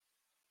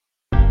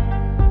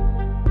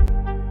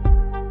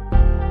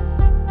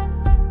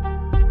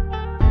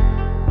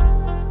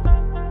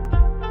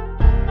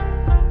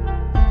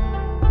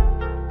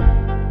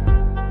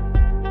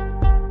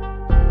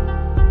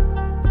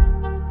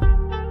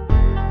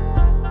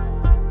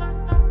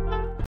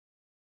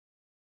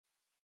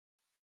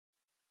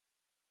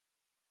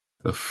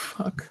The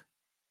fuck?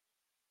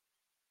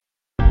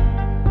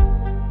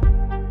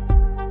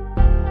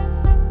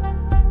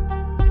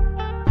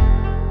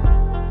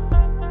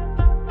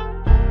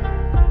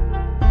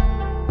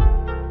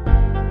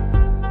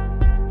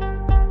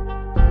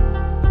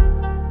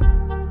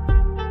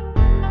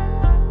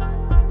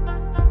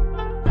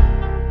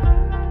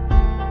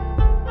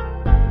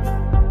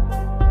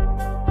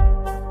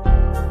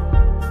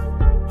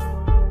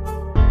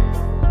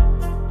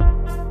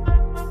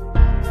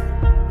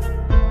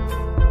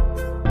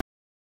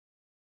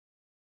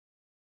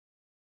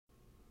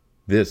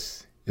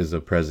 This is a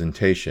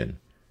presentation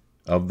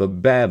of the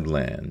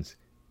Badlands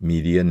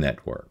Media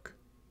Network.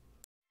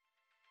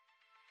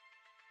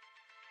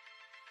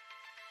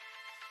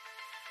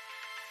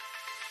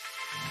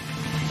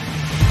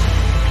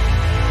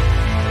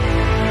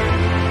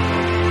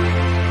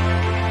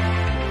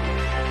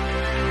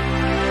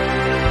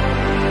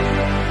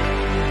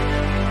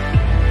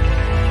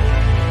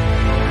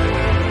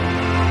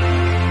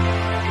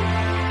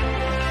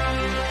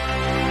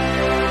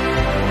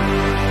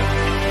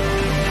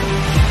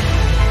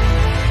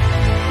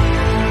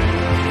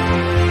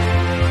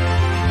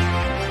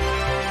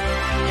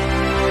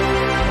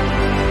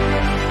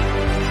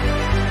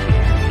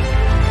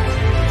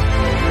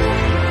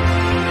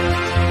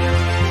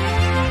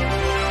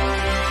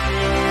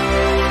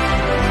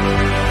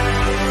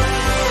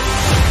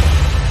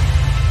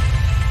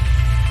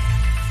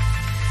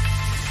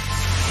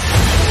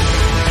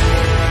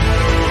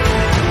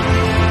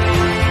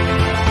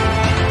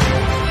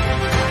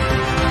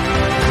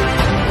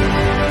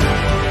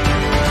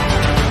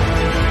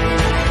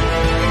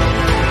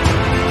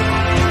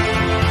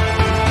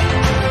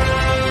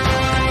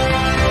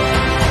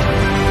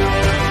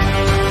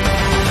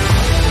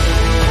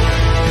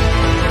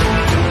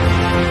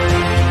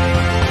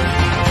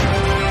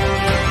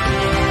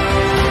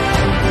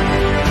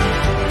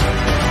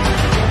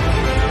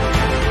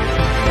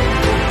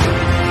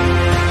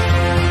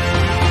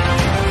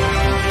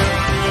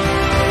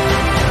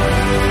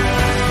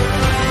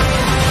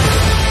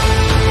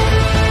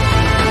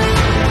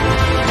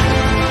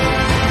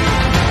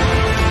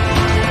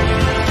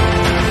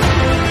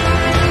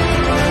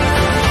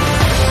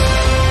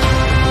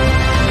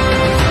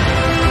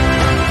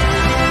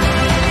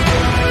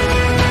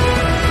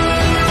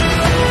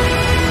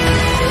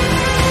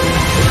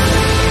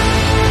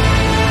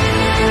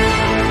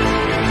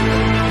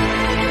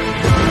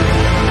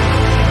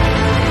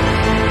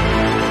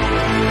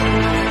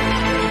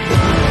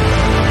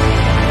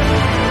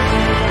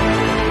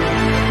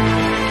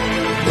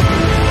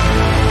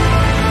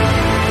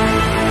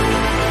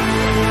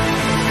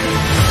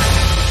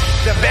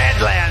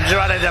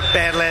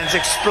 Badlands.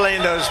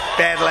 Explain those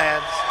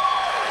Badlands.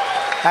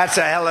 That's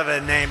a hell of a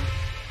name.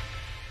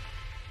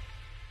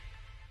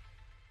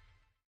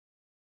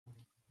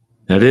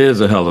 That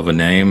is a hell of a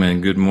name.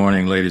 And good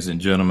morning, ladies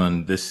and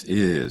gentlemen. This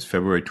is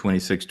February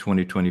 26,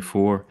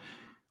 2024,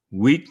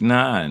 week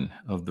 9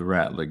 of the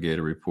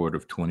RattlerGator report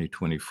of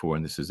 2024.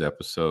 And this is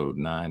episode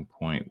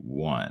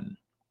 9.1.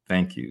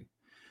 Thank you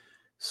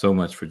so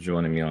much for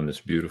joining me on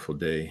this beautiful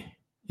day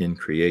in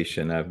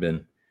creation. I've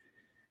been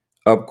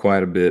up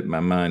quite a bit. My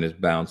mind is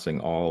bouncing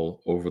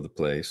all over the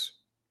place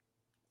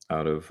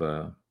out of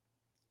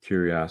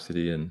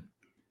curiosity and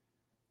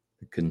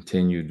the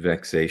continued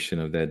vexation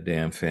of that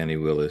damn Fannie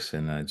Willis.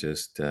 And I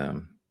just,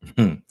 I'm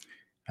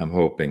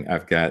hoping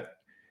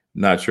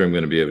not sure I'm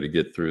going to be able to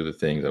get through the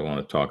things I want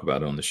to talk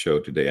about on the show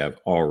today. I've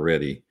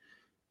already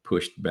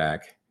pushed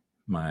back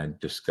my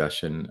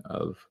discussion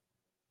of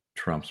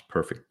Trump's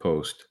perfect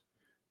post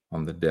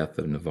on the death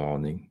of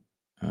Navalny.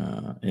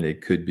 And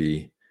it could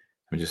be,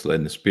 I'm just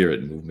letting the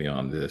spirit move me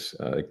on this.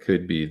 It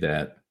could be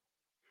that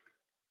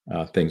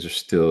things are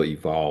still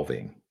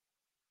evolving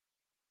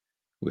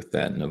with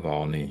that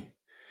Navalny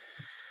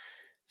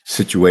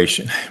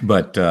situation.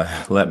 But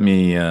let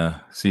me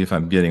see if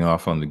I'm getting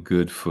off on the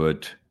good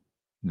foot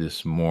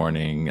this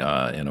morning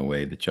in a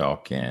way that y'all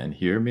can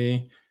hear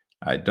me.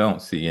 I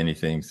don't see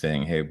anything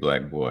saying, hey,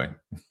 black boy,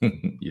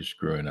 you're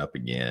screwing up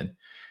again.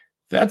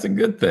 That's a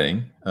good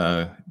thing.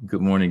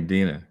 Good morning,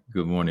 Dina.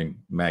 Good morning,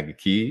 Maggie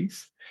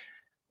Keys.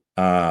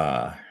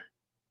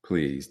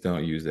 Please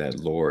don't use that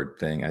Lord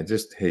thing. I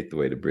just hate the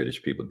way the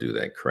British people do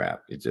that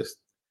crap. It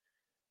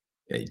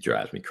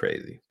drives me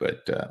crazy.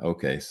 But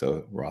okay,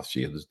 so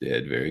Rothschild is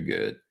dead. Very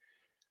good.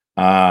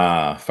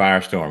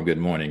 Firestorm, good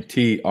morning.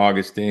 T.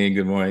 Augustine,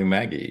 good morning.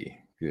 Maggie,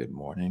 good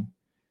morning.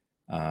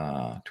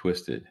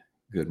 Twisted,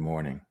 good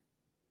morning.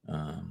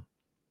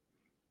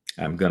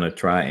 I'm going to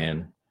try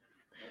and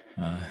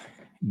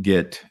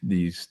get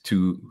these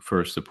two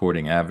first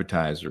supporting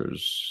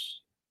advertisers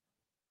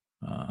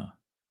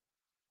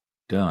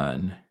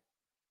done.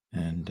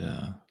 And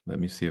let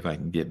me see if I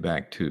can get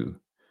back to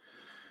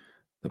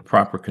the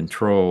proper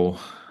control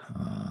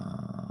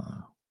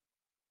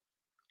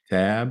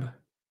tab.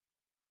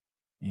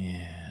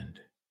 And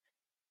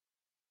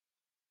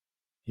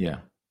yeah,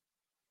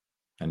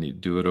 I need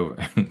to do it over.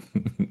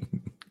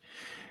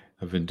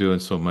 I've been doing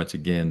so much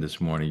again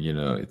this morning,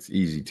 it's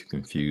easy to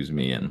confuse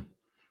me.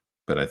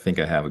 but I think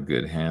I have a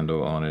good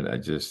handle on it. I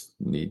just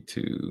need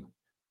to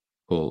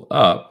pull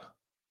up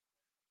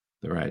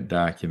the right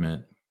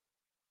document.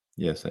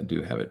 Yes, I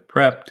do have it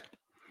prepped.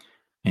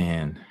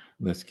 And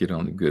let's get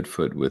on the good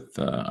foot with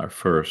our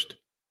first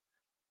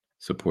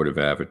supportive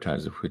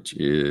advertiser, which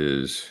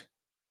is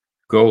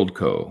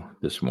Goldco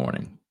this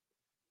morning.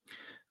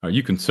 Are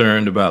you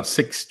concerned about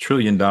 $6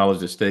 trillion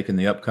at stake in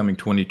the upcoming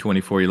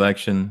 2024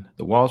 election?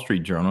 The Wall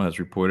Street Journal has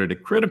reported a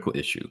critical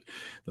issue,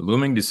 the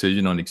looming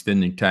decision on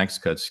extending tax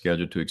cuts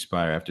scheduled to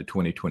expire after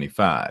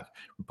 2025.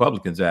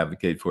 Republicans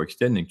advocate for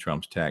extending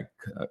Trump's tax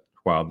cut,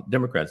 while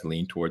Democrats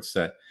lean towards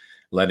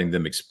letting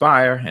them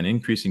expire and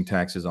increasing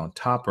taxes on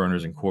top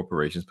earners and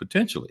corporations,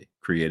 potentially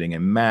creating a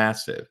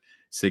massive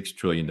 $6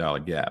 trillion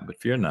gap. But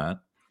fear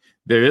not.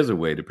 There is a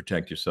way to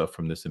protect yourself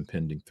from this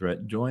impending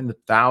threat. Join the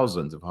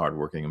thousands of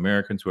hardworking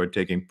Americans who are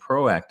taking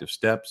proactive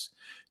steps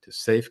to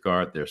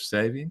safeguard their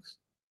savings.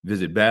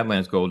 Visit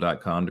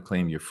badlandsgold.com to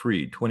claim your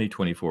free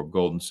 2024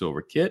 gold and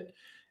silver kit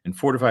and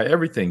fortify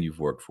everything you've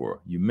worked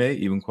for. You may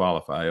even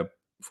qualify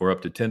for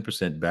up to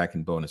 10% back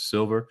in bonus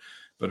silver,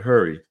 but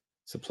hurry,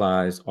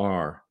 supplies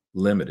are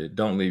limited.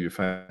 Don't leave your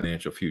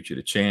financial future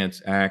to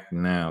chance. Act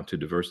now to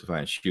diversify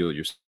and shield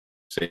your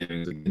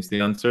savings against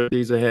the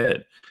uncertainties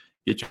ahead.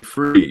 Get your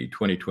free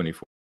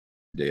 2024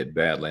 day at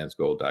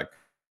badlandsgold.com.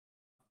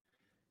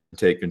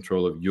 Take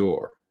control of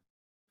your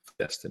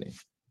destiny.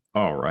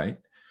 All right.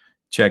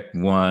 Check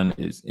one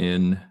is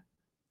in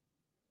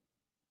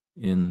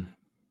the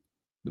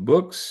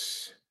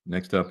books.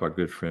 Next up, our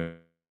good friend.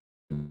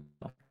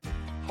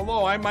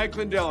 Hello, I'm Mike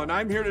Lindell, and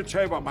I'm here to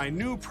tell you about my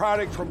new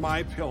product from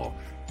MyPillow,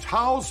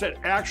 towels that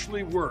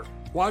actually work.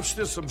 Watch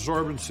this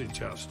absorbency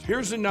test.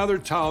 Here's another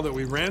towel that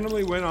we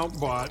randomly went out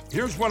and bought.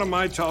 Here's one of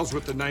my towels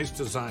with the nice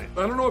design.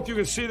 I don't know if you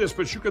can see this,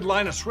 but you could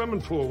line a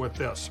swimming pool with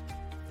this.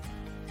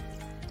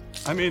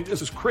 I mean,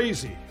 this is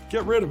crazy.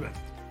 Get rid of it.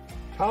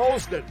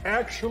 Towels that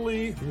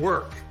actually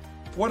work.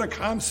 What a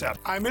concept.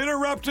 I'm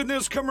interrupting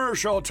this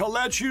commercial to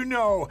let you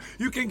know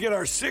you can get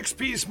our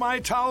 6-piece My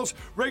Towels,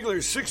 regular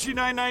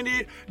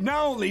 $69.98,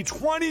 now only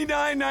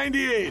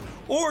 $29.98.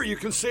 Or you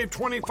can save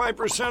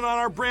 25% on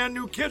our brand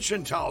new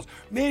kitchen towels,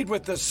 made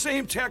with the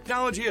same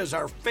technology as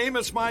our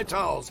famous My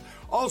Towels.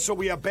 Also,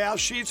 we have bath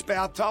sheets,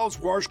 bath towels,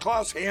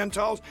 washcloths, hand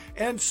towels,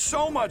 and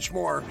so much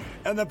more.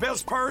 And the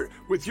best part,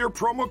 with your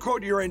promo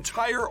code, your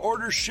entire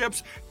order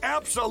ships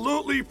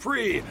absolutely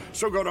free.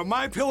 So go to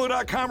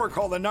mypillow.com or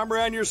call the number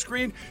on your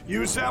screen.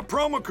 Use that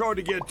promo code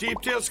to get deep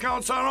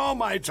discounts on all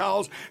My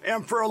Towels.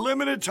 And for a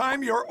limited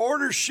time, your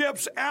order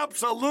ships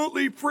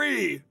absolutely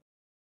free.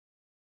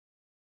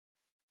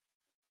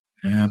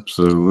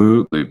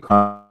 Absolutely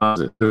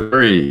positive.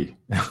 Free.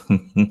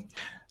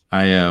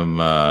 I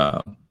am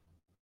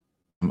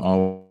I'm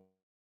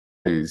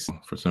always,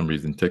 for some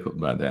reason,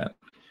 tickled by that.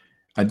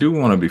 I do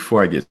want to,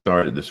 before I get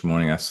started this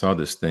morning, I saw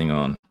this thing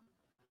on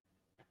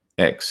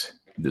X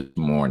this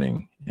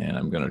morning, and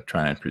I'm going to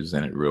try and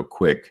present it real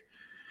quick.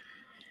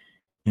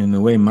 In the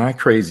way my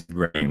crazy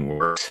brain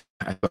works,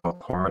 I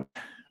thought part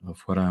of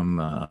what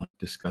I'm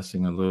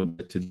discussing a little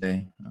bit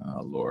today.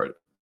 Oh, Lord,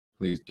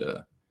 please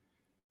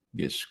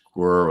get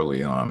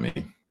squirrely on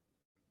me.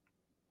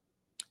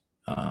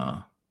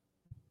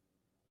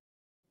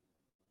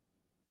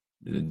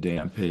 The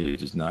damn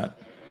page is not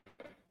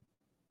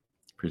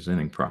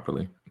presenting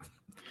properly.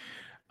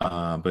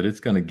 But it's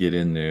going to get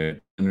in there.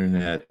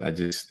 Internet, I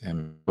just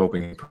am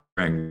hoping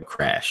praying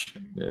crash.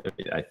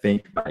 I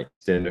think my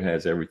extender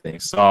has everything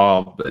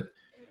solved, but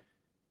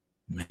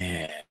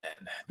man,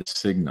 the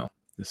signal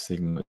is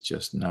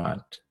just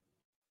not.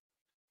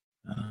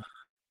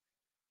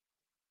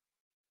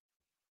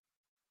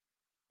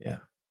 Yeah,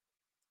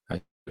 I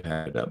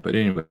had it up. But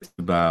anyway, it's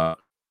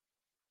about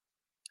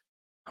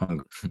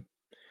hunger.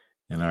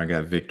 And I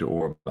got Victor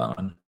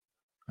Orban.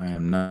 I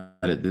am not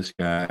at this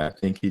guy. I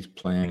think he's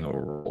playing a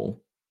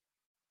role.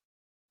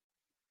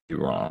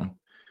 You're wrong.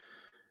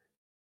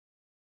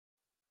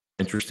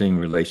 Interesting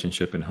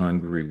relationship in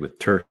Hungary with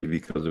Turkey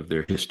because of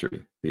their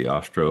history. The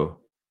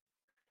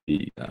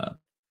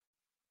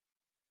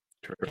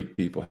Turkey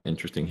people,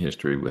 interesting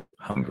history with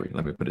Hungary.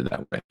 Let me put it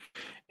that way.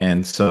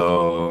 And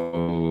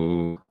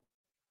so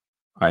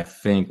I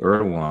think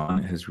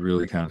Erdogan has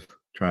really kind of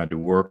tried to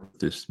work with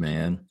this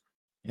man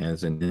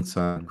as an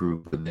inside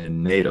group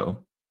within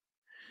NATO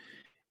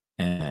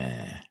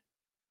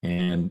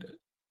and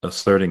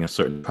asserting a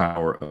certain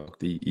power of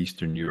the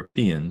Eastern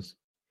Europeans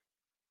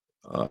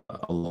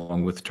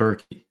along with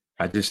Turkey.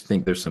 I just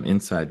think there's some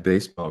inside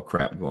baseball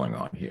crap going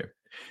on here.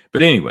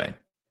 But anyway,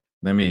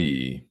 let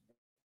me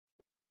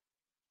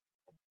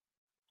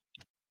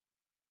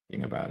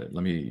think about it.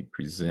 Let me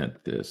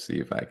present this, see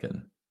if I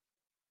can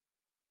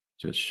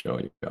just show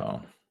you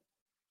all.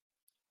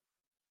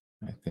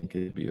 I think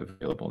it'd be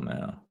available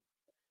now.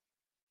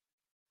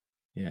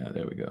 Yeah,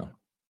 there we go.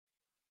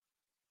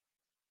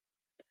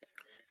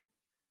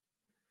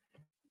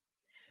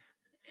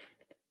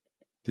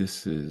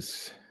 This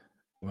is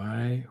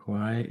why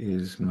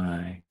is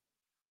my,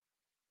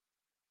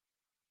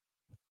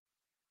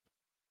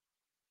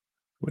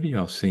 what What are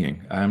y'all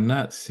seeing? I'm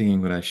not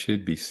seeing what I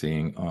should be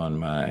seeing on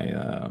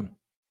my.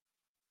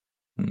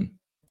 Hmm,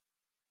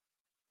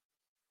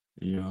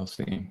 y'all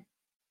seeing?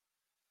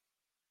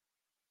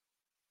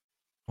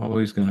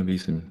 Always going to be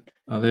some.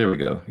 Oh, there we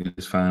go. It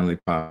just finally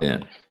popped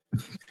in.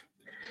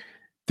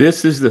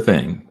 This is the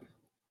thing.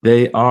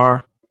 They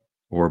are.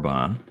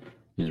 Orban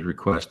is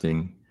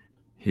requesting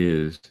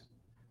his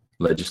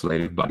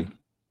legislative body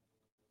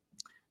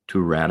to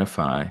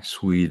ratify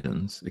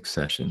Sweden's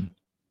accession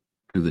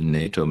to the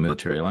NATO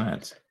military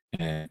alliance.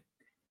 And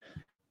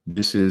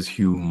this is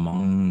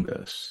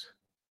humongous.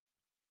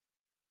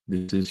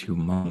 This is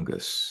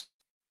humongous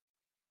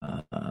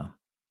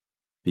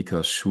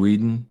because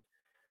Sweden,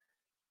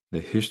 the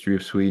history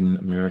of Sweden,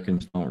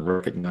 Americans don't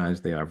recognize.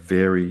 They are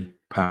very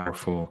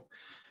powerful,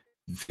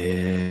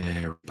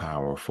 and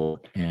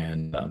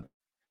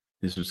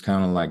this was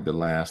kind of like the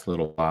last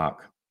little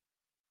lock.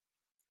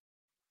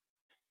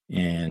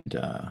 And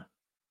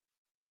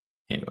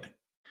anyway,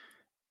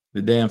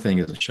 the damn thing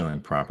isn't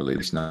showing properly.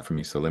 It's not for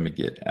me. So let me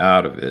get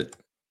out of it.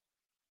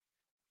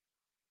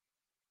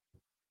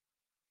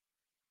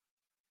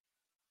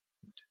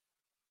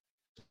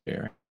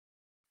 There.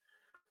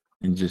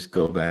 And just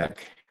go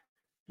back.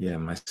 Yeah,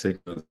 my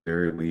signal is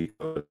very weak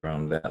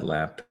around that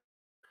laptop.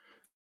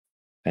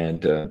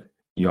 And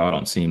y'all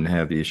don't seem to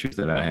have the issues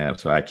that I have,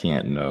 so I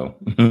can't know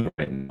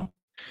right now.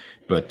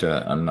 But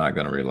I'm not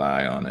going to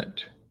rely on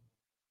it.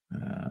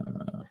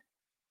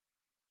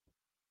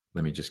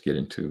 Let me just get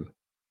into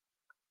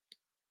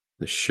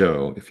the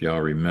show. If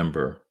y'all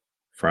remember,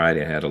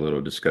 Friday I had a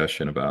little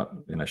discussion about,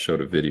 and I showed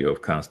a video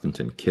of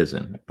Konstantin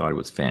Kizin. I thought it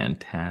was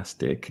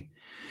fantastic.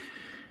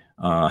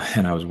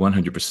 And I was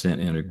 100%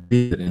 in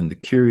agreement. And the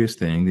curious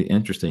thing, the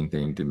interesting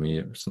thing to me,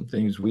 are some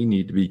things we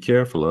need to be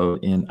careful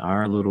of in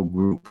our little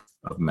group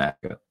of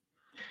MACA.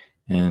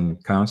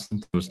 And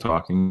Konstantin was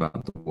talking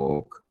about the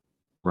woke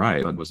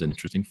right. It was an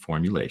interesting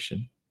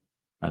formulation.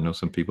 I know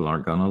some people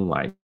aren't going to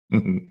like,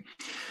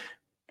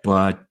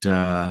 but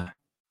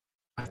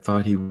I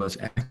thought he was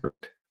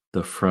accurate.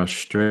 The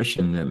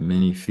frustration that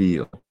many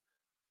feel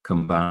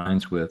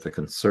combines with a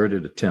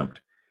concerted attempt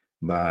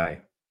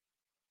by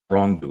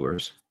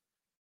wrongdoers,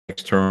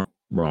 external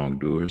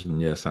wrongdoers,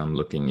 and yes, I'm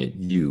looking at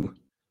you,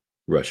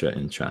 Russia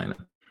and China,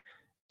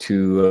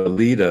 to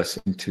lead us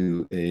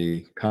into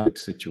a conflict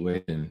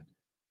situation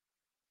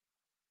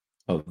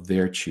of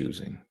their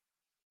choosing.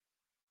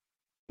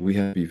 We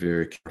have to be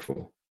very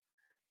careful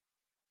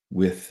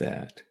with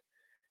that.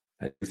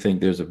 I think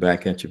there's a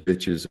back at your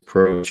bitches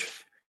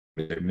approach.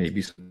 There may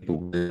be some people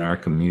within our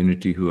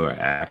community who are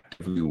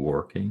actively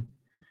working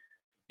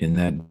in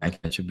that back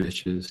at your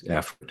bitches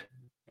effort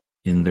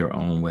in their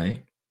own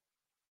way.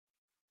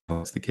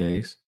 That's the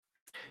case.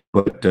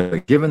 But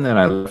given that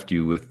I left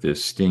you with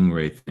this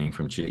stingray thing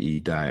from J.E.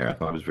 Dyer, I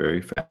thought it was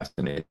very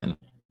fascinating.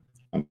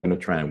 I'm going to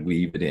try and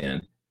weave it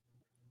in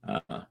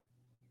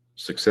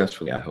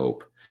successfully, I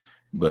hope.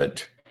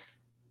 But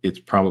it's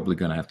probably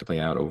going to have to play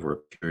out over a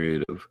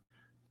period of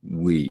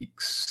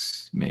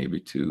weeks, maybe,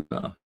 to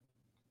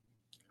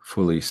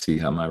fully see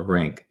how my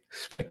rank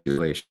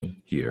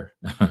speculation here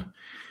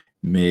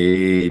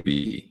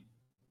maybe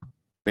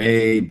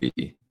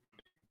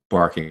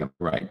barking up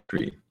the right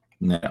tree.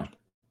 Now,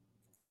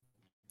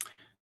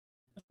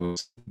 I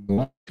was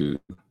going to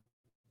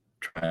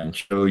try and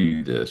show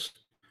you this,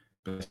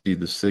 but I see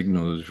the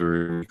signal is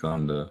very weak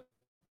on the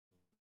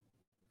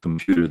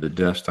computer, the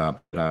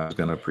desktop, that I was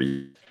going to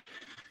pre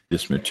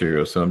this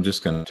material. So I'm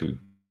just going to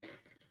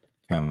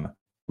kind of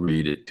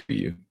read it to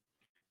you.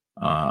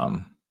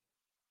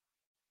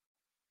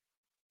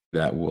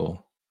 That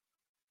will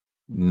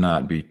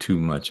not be too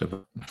much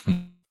of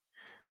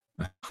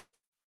a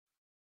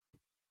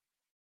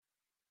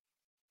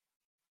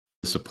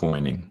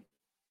disappointing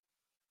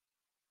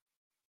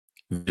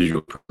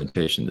visual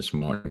presentation this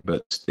morning.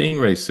 But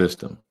Stingray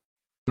system,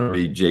 I'm going to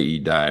read J.E.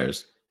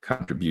 Dyer's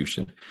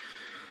contribution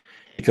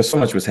because so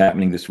much was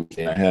happening this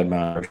weekend. I had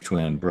my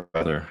twin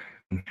brother.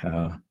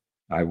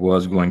 I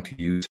was going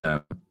to use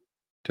him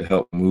to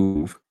help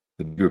move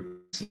the group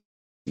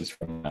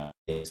from my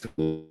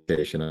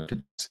location up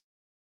to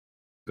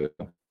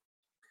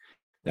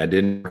that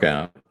didn't work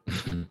out.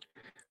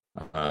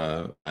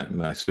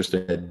 My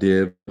sister had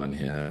dibs on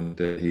him.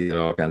 He had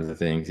all kinds of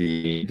things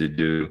he needed to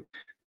do.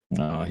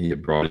 He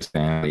had brought his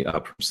family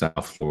up from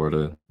South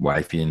Florida,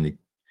 wifey and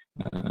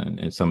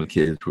some of the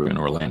kids were in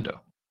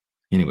Orlando.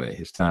 Anyway,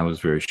 his time was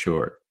very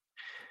short.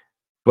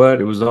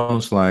 But it was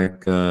almost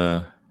like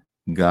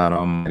God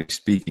Almighty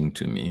speaking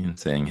to me and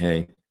saying,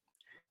 hey,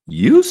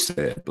 you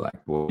said,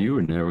 black boy, you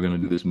were never going to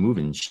do this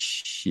moving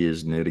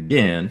shiznit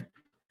again.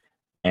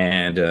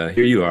 And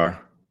here you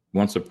are,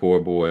 once a poor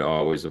boy,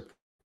 always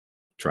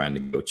trying to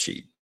go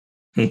cheat.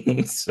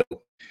 So,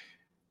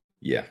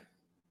 yeah,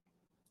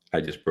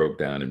 I just broke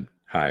down and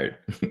hired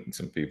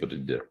some people to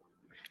do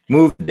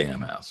move the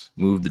damn house.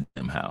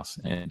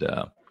 And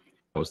that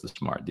was the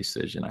smart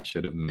decision. I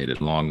should have made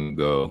it long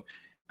ago.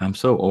 I'm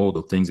so old,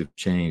 the things have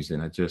changed.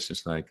 And I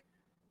just like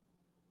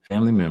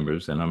family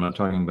members, and I'm not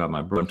talking about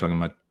my brother, I'm talking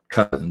about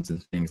cousins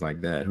and things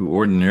like that, who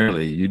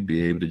ordinarily you'd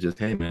be able to just,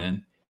 hey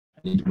man,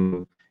 I need to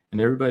move, and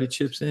everybody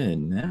chips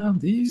in. Now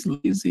these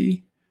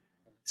lazy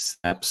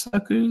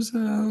sapsuckers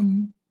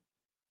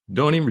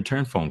don't even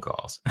return phone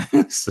calls.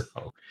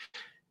 So,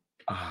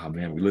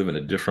 man, we live in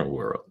a different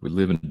world. We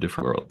live in a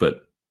different world,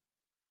 but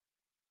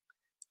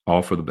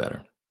all for the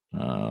better.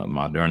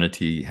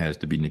 Modernity has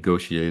to be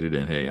negotiated,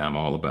 and hey, I'm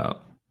all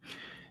about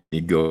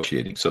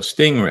negotiating. So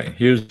Stingray,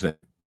 here's the thing.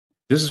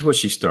 This is what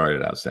she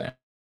started out saying.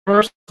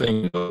 First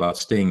thing about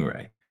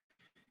Stingray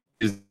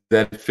is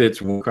that it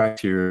fits one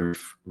criteria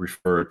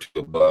referred to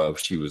above.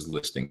 She was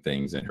listing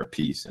things in her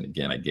piece. And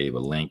again, I gave a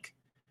link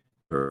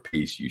to her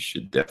piece. You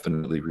should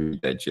definitely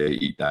read that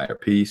J.E. Dyer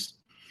piece.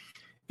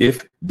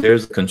 If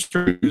there's a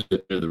constraint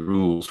to the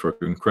rules for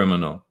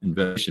criminal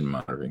investigation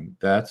monitoring,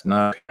 that's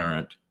not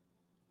apparent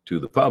to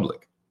the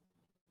public.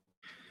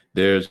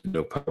 There's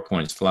no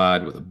PowerPoint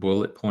slide with a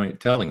bullet point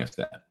telling us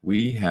that.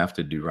 We have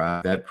to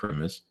derive that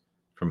premise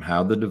from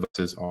how the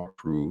devices are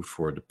approved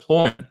for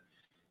deployment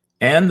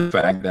and the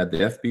fact that the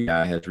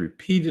FBI has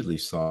repeatedly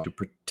sought to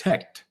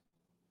protect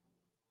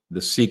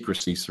the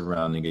secrecy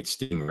surrounding its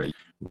Stingray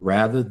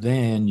rather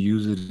than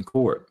use it in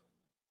court.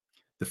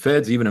 The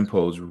feds even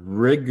impose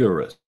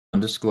rigorous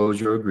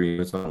non-disclosure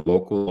agreements on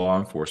local law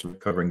enforcement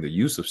covering the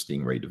use of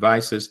Stingray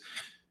devices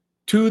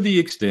to the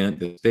extent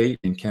that state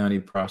and county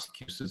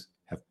prosecutors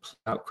have put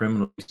out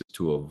criminal cases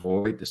to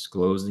avoid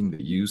disclosing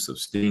the use of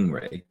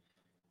Stingray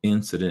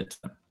incident.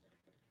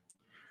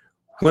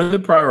 When the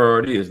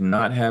priority is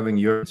not having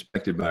your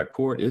inspected by a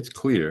court, it's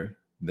clear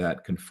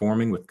that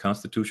conforming with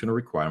constitutional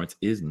requirements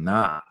is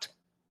not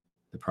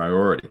the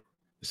priority.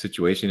 The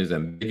situation is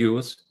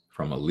ambiguous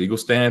from a legal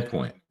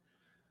standpoint.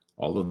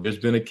 Although there's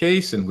been a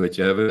case in which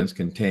evidence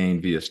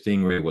contained via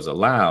Stingray was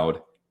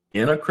allowed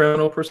in a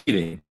criminal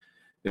proceeding,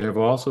 there have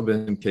also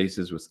been some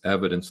cases with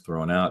evidence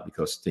thrown out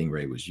because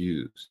Stingray was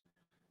used.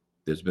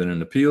 There's been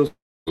an appeal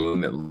ruling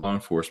that law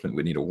enforcement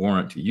would need a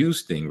warrant to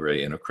use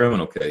Stingray in a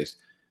criminal case,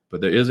 but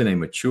there isn't a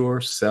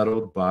mature,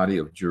 settled body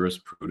of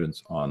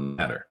jurisprudence on the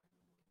matter.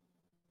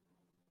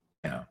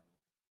 Now,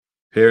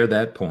 pair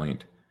that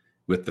point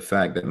with the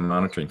fact that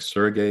monitoring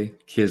Sergei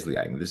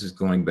Kislyak, and this is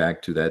going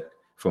back to that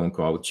phone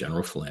call with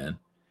General Flynn,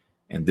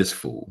 and this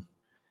fool,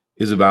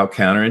 is about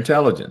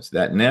counterintelligence.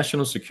 That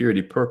national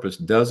security purpose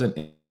doesn't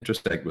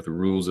intersect with the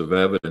rules of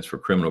evidence for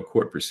criminal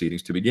court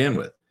proceedings to begin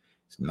with.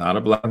 It's not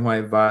a black and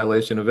white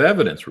violation of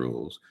evidence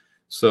rules.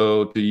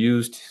 So to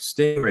use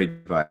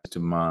Stingray devices to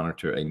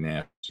monitor a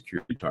national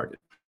security target.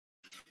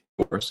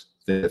 Of course,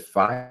 the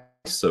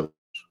FISA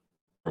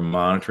for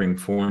monitoring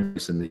foreign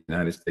in the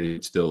United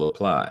States still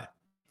apply.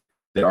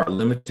 There are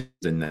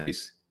limitations in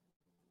these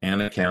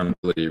and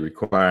accountability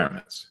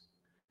requirements.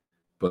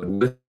 But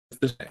with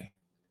this,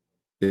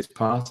 it's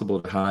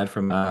possible to hide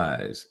from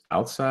eyes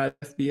outside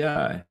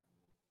FBI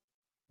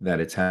that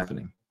it's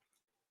happening,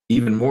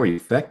 even more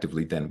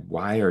effectively than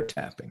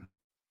wiretapping.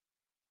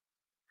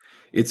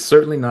 It's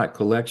certainly not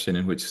collection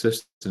in which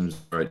systems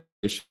are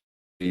issued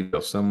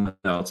of someone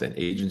else, an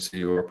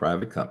agency or a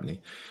private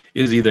company,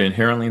 is either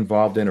inherently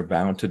involved in or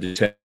bound to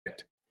detect.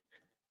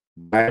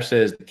 Dyer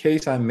says, the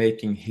case I'm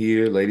making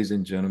here, ladies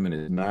and gentlemen,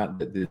 is not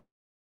that this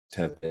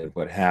has been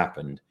what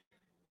happened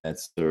at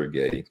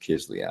Sergei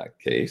Kislyak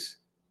case.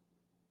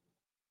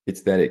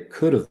 It's that it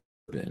could have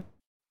been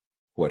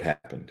what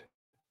happened.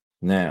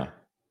 Now,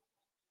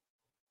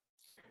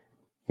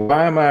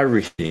 why am I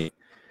reading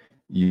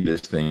you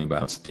this thing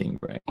about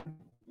Stingray?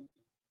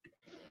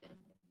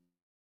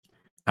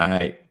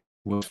 I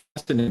was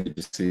fascinated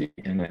to see,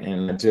 and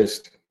I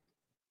just,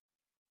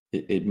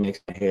 it makes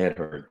my head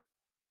hurt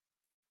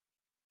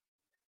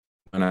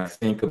when I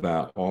think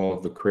about all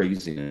of the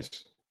craziness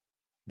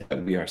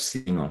that we are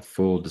seeing on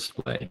full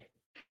display.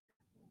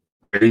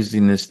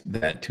 Craziness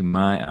that, to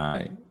my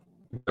eye,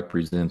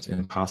 represents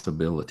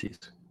impossibilities.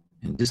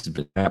 And this has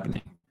been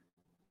happening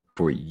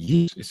for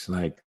years. It's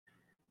like,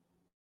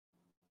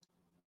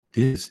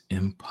 this is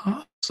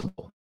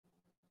impossible.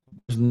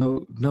 There's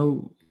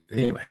no,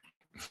 anyway,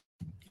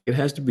 it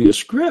has to be a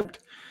script,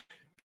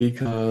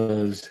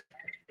 because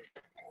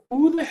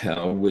who the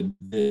hell would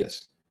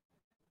this?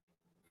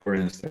 For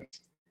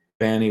instance,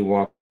 Fanny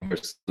walking her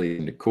sleeve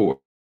into court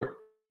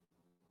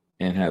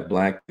and have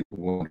black people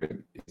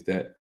wondering, is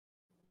that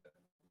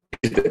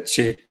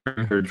chick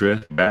wearing her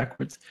dress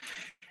backwards?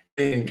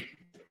 And,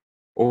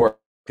 or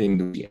thing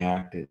to be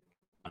acted.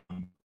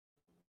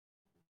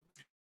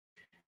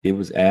 It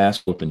was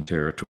ass whooping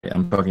territory.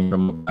 I'm talking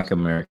from a Black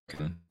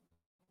American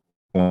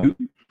point,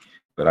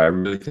 but I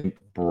really think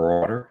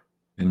broader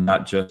and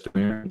not just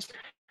Americans.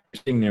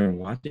 Sitting there and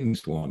watching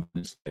this woman,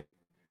 it's like,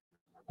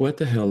 what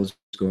the hell is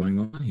going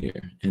on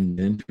here? And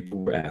then people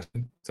were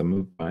asking some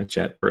of my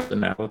chat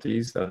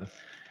personalities,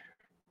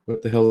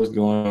 what the hell is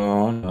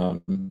going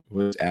on?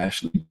 What is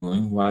Ashley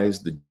doing? Why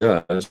is the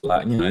judge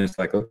like, it's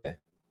like, okay.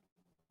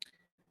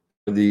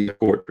 The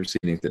court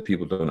proceedings that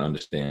people don't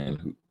understand,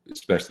 who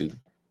especially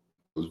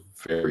was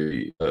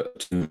very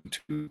attuned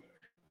to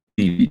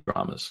TV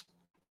dramas.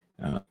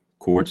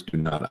 Courts do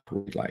not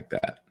operate like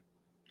that,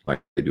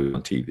 like they do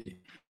on TV.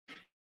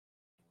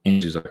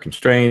 Angels are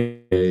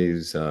constrained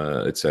days,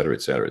 et cetera,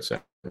 et cetera, et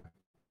cetera.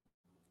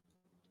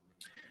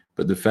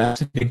 But the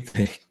fascinating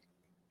thing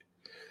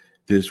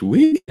this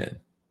weekend,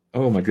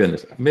 oh my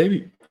goodness,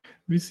 maybe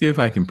let me see if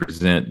I can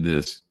present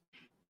this.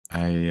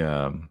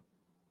 I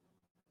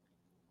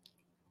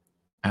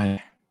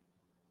I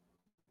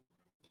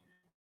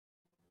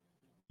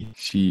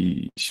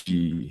she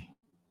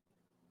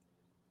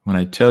when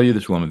I tell you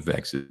this woman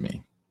vexes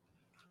me,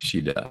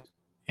 she does.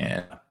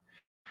 And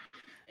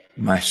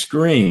my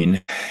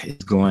screen is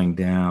going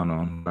down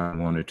on what I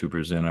wanted to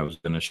present. I was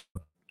going to show.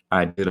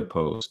 I did a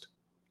post.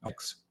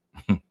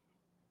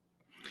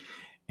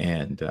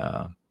 And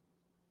I'm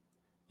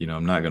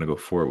not going to go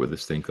forward with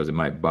this thing because it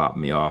might bop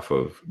me off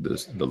of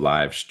the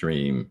live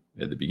stream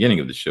at the beginning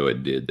of the show.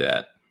 It did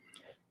that,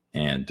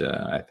 and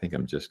I think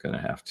I'm just going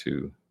to have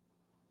to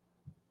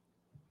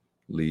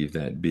leave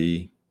that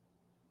be.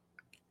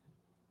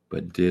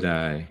 But did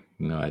I?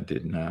 No, I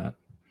did not.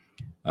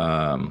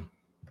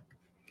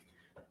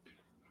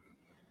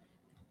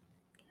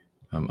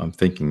 I'm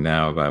thinking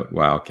now about,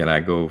 wow, can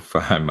I go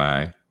find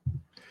my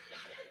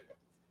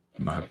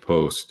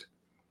post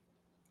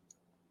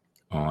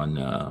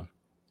on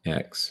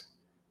X?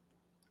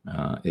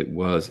 It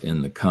was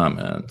in the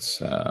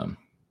comments. And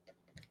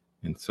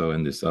so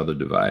in this other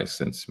device,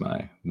 since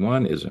my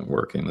one isn't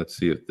working, let's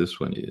see if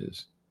this one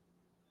is.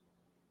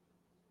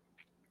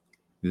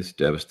 This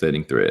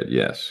devastating thread,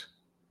 yes.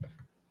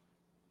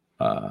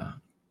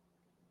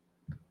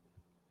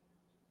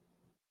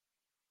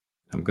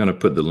 I'm going to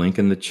put the link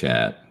in the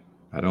chat.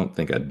 I don't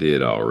think I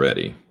did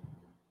already.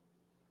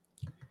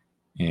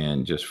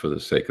 And just for the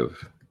sake of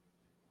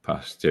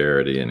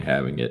posterity and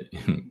having it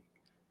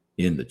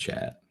in the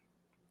chat.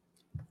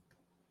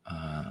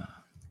 I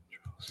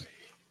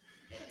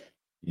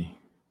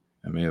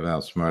may have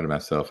outsmarted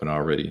myself and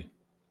already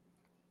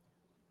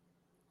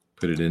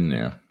put it in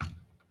there.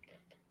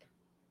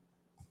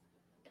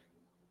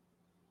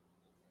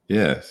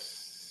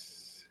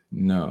 Yes.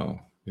 No.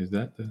 Is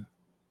that the...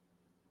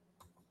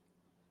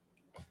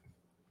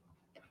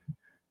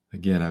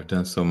 Again, I've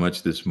done so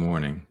much this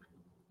morning.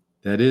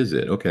 That is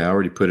it. Okay, I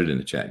already put it in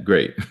the chat.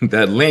 Great.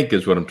 That link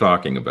is what I'm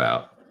talking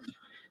about.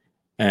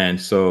 And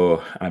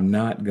so I'm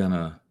not going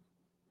to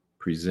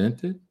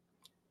present it,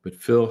 but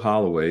Phil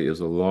Holloway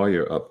is a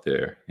lawyer up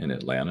there in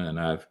Atlanta, and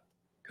I've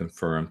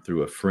confirmed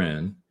through a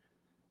friend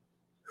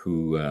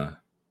who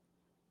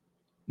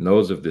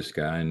knows of this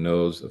guy and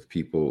knows of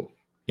people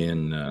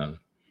in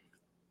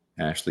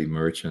Ashley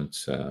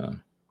Merchant's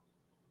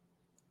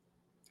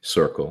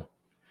circle.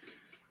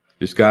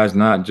 This guy's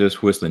not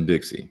just whistling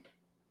Dixie.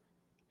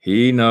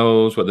 He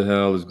knows what the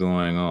hell is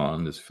going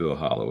on, this Phil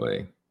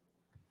Holloway.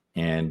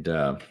 And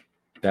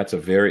that's a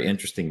very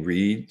interesting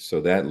read.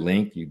 So that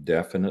link you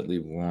definitely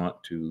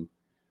want to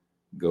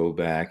go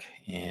back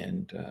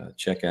and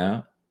check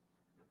out.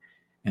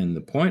 And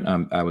the point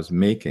I was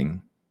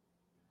making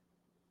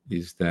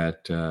is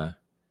that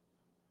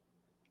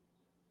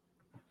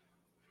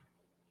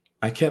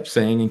I kept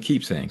saying and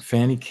keep saying,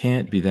 Fannie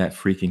can't be that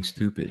freaking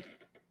stupid.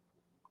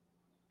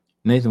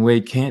 Nathan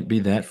Wade can't be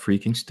that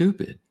freaking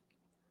stupid.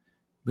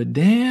 But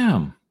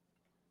damn,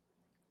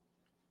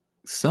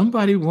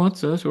 somebody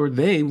wants us, or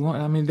they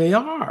want, I mean, they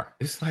are.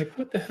 It's like,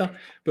 what the hell?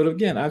 But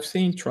again, I've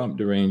seen Trump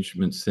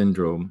derangement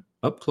syndrome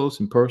up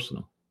close and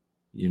personal,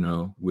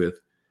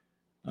 with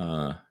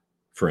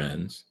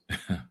friends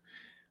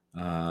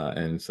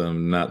and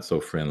some not so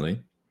friendly.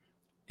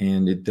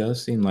 And it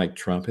does seem like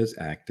Trump has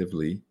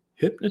actively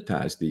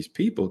hypnotized these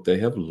people. They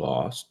have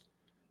lost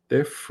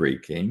their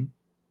freaking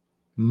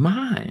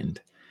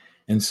mind.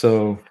 And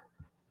so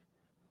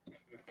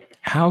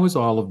how is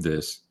all of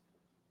this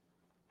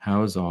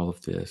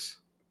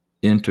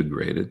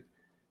integrated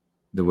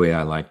the way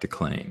I like to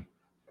claim?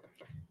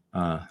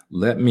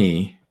 Let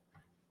me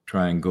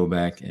try and go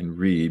back and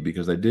read,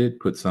 because I did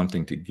put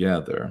something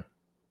together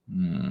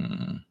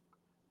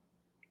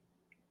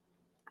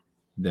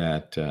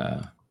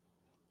that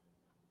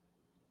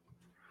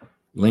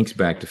links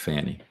back to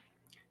Fannie.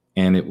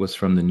 And it was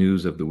from the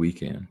news of the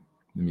weekend.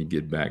 Let me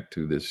get back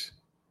to this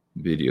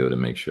video to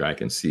make sure I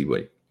can see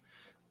what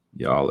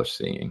y'all are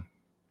seeing.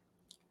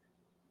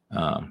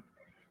 And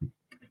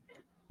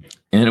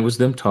it was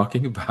them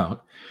talking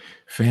about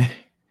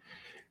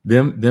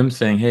them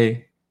saying,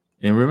 hey,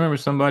 and remember,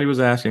 somebody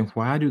was asking,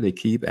 why do they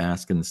keep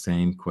asking the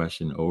same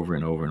question over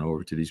and over and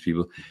over to these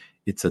people?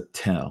 It's a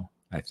tell.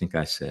 I think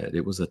I said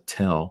it was a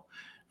tell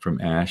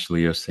from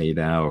Ashley or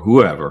Seda or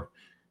whoever.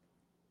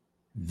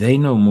 They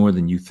know more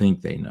than you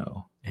think they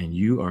know, and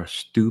you are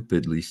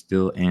stupidly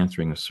still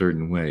answering a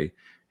certain way,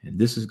 and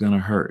this is going to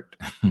hurt.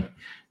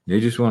 They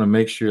just want to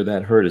make sure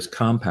that hurt is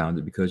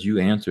compounded because you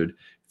answered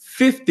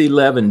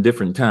 11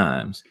 different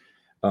times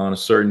on a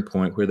certain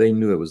point where they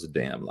knew it was a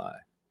damn lie.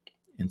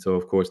 And so,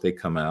 of course, they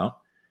come out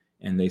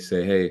and they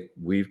say, hey,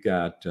 we've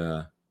got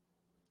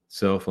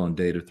cell phone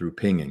data through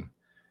pinging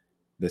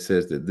that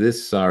says that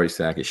this sorry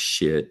sack of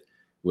shit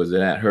was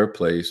at her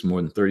place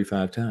more than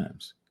 35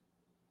 times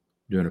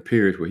during a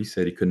period where he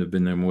said he couldn't have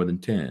been there more than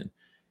 10,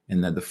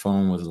 and that the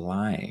phone was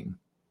lying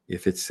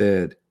if it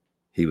said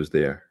he was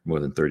there more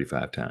than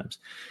 35 times.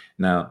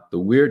 Now, the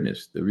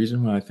weirdness, the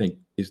reason why I think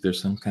is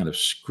there's some kind of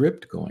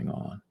script going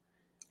on.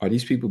 Are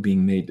these people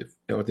being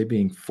are they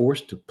being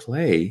forced to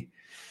play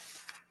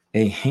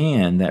a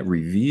hand that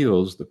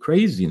reveals the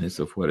craziness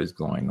of what is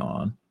going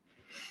on?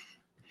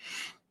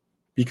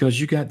 Because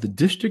you got the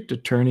district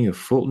attorney of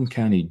Fulton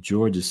County,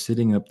 Georgia,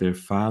 sitting up there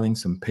filing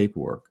some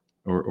paperwork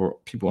or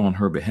people on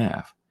her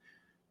behalf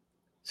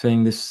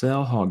saying this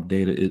cell hog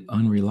data is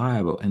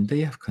unreliable. And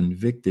they have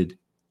convicted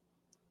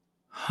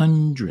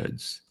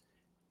hundreds,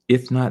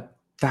 if not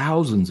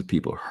thousands of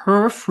people,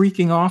 her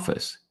freaking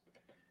office,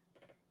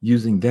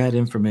 using that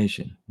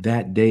information,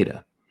 that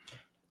data.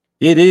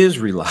 It is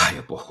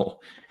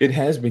reliable. It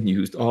has been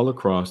used all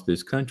across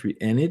this country,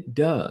 and it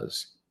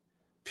does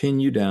pin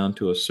you down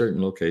to a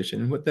certain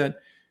location. And what that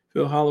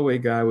Phil Holloway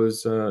guy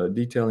was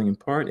detailing in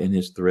part in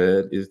his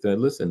thread is that,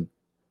 listen,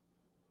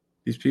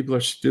 these people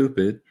are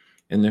stupid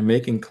and they're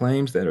making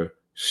claims that are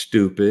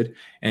stupid.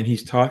 And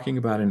he's talking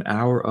about an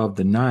hour of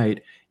the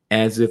night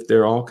as if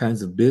there are all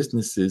kinds of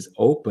businesses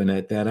open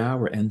at that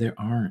hour, and there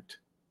aren't.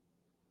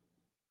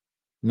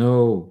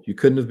 No, you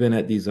couldn't have been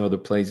at these other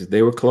places.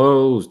 They were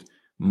closed,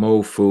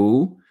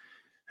 mofu.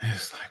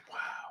 It's like,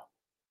 wow.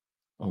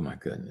 Oh my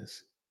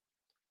goodness.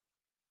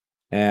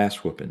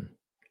 Ass whooping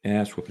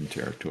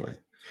territory.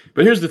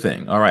 But here's the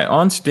thing. All right,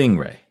 on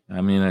Stingray.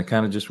 I mean, I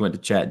kind of just went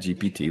to Chat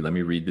GPT. Let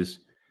me read this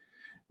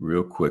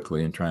real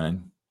quickly and try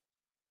and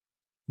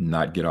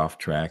not get off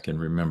track and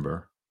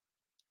remember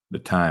the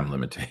time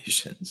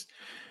limitations.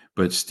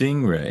 But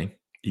Stingray,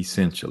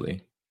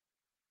 essentially,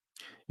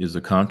 is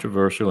a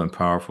controversial and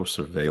powerful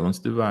surveillance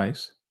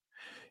device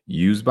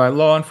used by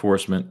law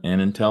enforcement and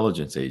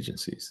intelligence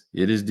agencies.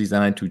 It is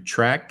designed to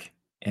track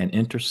and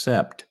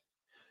intercept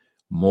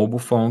mobile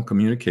phone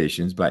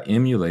communications by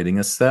emulating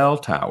a cell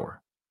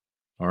tower.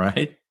 All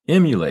right?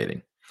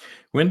 Emulating.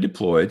 When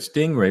deployed,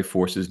 Stingray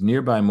forces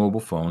nearby mobile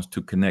phones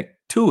to connect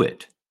to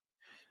it,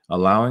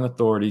 allowing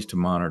authorities to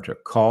monitor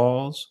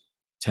calls,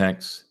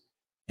 texts,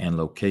 and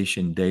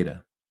location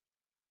data.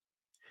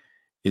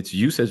 Its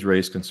use has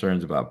raised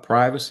concerns about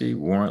privacy,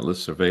 warrantless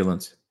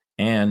surveillance,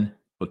 and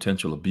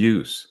potential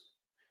abuse.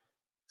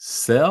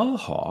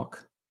 CellHawk,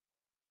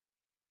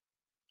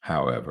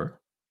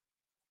 however,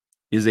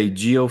 is a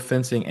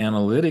geofencing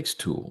analytics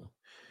tool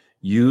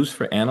used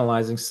for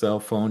analyzing cell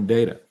phone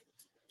data.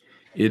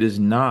 It is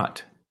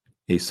not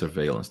a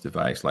surveillance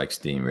device like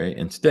Stingray.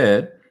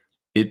 Instead,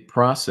 it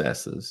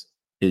processes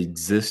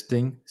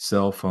existing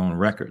cell phone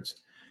records.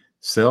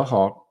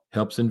 CellHawk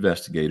helps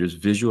investigators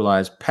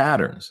visualize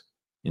patterns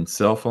in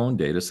cell phone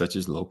data such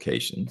as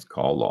locations,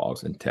 call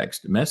logs, and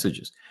text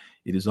messages.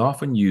 It is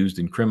often used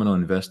in criminal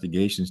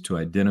investigations to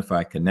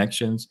identify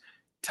connections,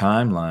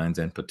 timelines,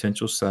 and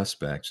potential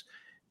suspects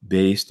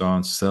based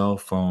on cell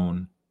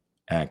phone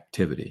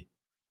activity.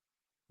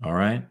 All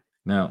right?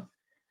 Now,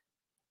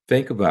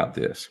 think about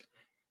this.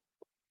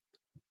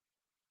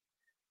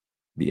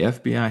 The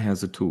FBI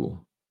has a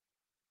tool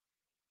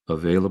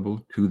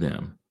available to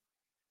them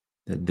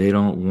that they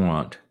don't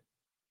want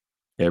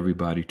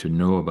everybody to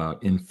know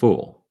about in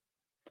full.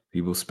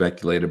 People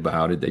speculate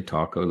about it, they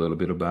talk a little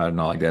bit about it and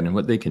all like that. And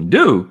what they can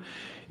do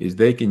is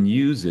they can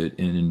use it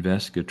in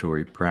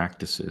investigatory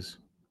practices,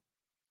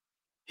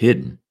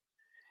 hidden.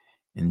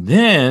 And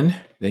then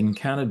they can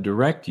kind of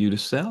direct you to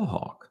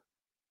CellHawk.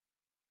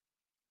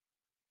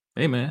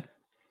 Hey, man,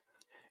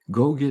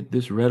 go get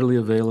this readily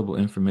available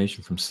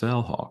information from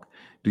CellHawk.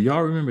 Do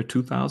y'all remember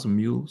 2,000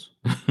 Mules?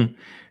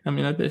 I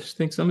mean, I just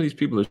think some of these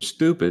people are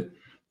stupid.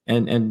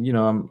 And you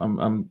know,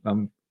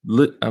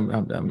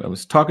 I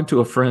was talking to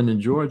a friend in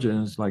Georgia,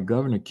 and it's like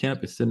Governor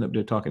Kemp is sitting up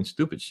there talking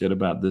stupid shit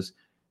about this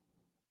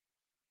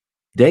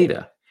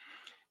data,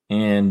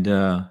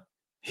 and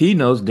he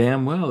knows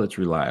damn well it's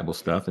reliable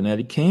stuff, and that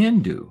it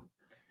can do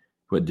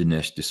what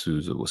Dinesh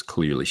D'Souza was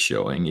clearly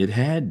showing it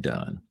had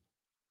done.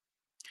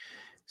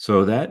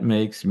 So that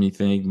makes me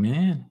think,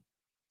 man,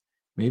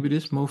 maybe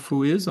this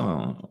mofo is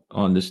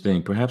on this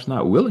thing, perhaps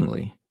not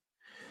willingly,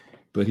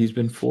 but he's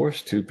been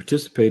forced to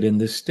participate in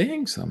this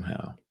sting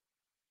somehow.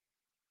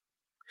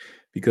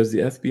 Because the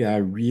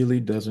FBI really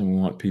doesn't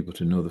want people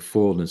to know the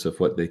fullness of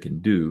what they can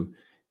do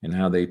and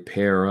how they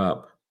pair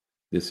up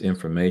this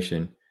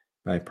information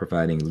by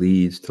providing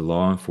leads to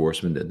law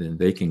enforcement that then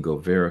they can go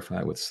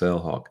verify with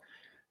CellHawk.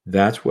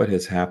 That's what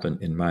has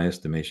happened, in my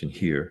estimation,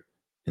 here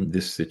in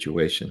this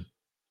situation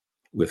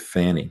with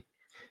Fannie.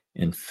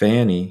 And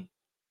Fannie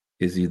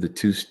is either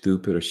too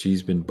stupid or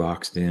she's been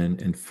boxed in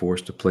and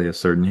forced to play a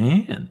certain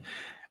hand.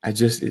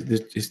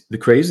 The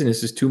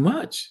craziness is too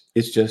much.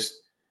 It's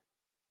just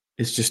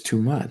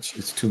too much.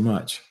 It's too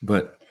much.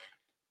 But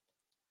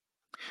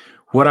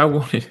what I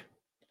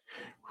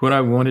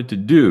wanted to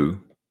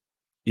do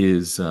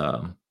is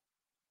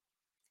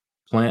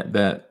plant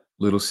that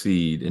little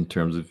seed in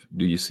terms of,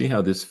 do you see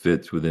how this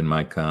fits within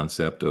my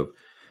concept of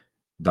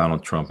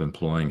Donald Trump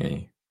employing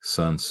a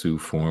Sun Tzu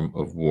form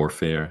of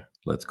warfare?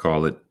 Let's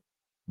call it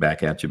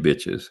back at your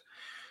bitches,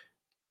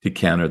 to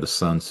counter the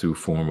Sun Tzu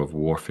form of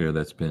warfare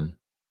that's been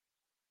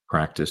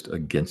practiced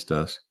against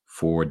us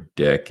for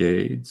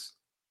decades.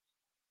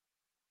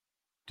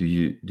 Do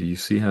you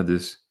see how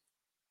this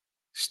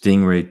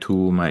Stingray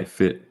tool might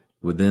fit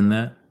within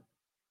that?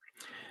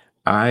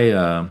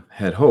 I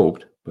had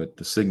hoped, but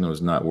the signal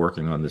is not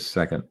working on this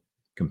second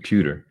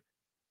computer.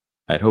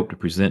 I'd hoped to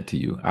present to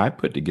you. I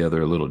put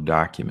together a little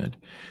document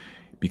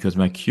because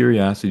my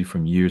curiosity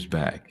from years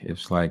back,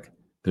 it's like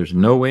there's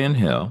no way in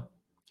hell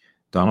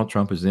Donald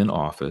Trump is in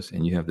office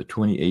and you have the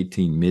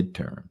 2018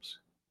 midterms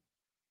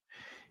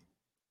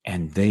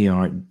and they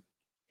aren't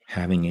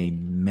having a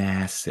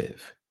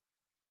massive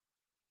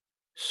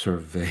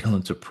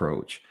surveillance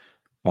approach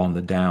on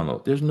the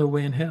download. There's no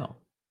way in hell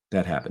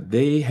that happened.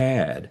 They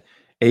had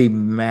a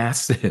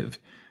massive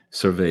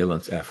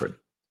surveillance effort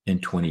in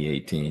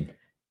 2018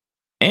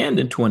 and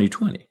in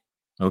 2020.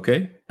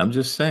 Okay. I'm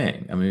just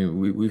saying. I mean,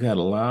 we've had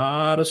a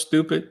lot of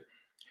stupid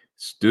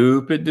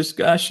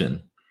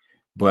discussion,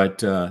 but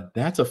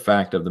that's a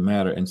fact of the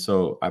matter. And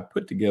so I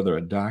put together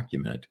a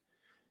document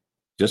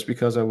just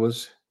because I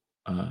was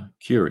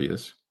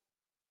curious.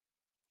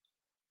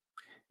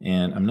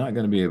 And I'm not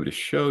going to be able to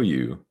show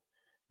you,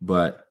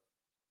 but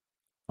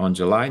on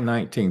July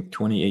 19th,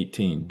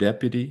 2018,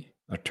 Deputy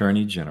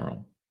Attorney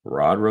General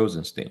Rod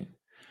Rosenstein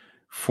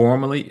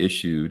formally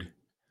issued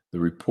the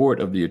report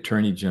of the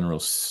Attorney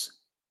General's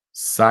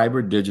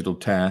Cyber Digital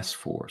Task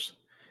Force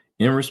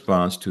in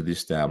response to the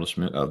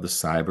establishment of the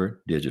Cyber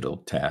Digital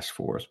Task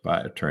Force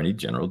by Attorney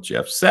General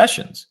Jeff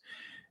Sessions,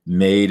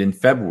 made in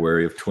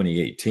February of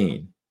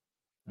 2018.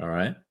 All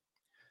right.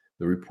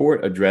 The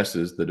report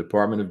addresses the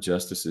Department of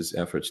Justice's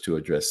efforts to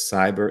address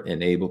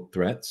cyber-enabled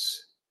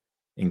threats,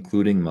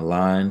 including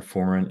malign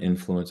foreign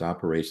influence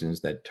operations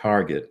that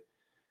target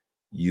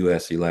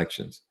U.S.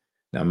 elections.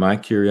 Now, my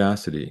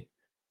curiosity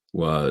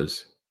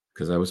was,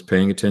 because I was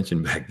paying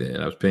attention back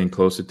then, I was paying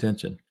close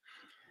attention.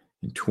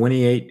 In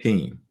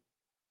 2018,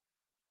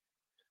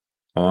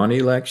 on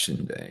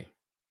Election Day,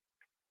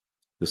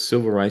 the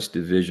Civil Rights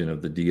Division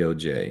of the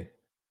DOJ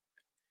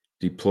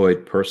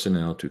deployed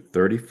personnel to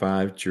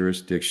 35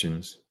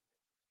 jurisdictions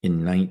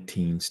in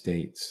 19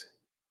 states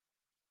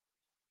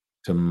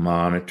to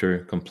monitor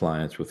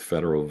compliance with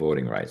federal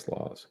voting rights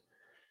laws.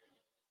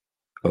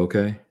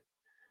 Okay.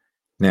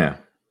 Now,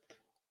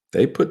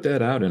 they put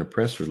that out in a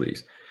press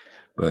release,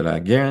 but I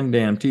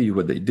guarantee you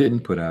what they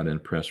didn't put out in a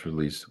press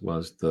release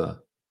was the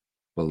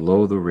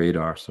below the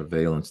radar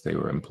surveillance they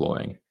were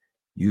employing,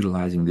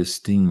 utilizing this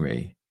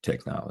Stingray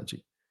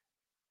technology.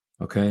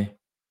 Okay.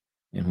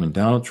 And when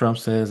Donald Trump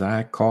says,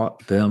 I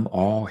caught them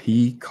all,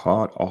 he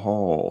caught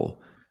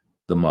all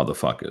the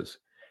motherfuckers.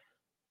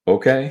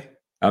 Okay.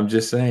 I'm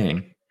just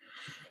saying.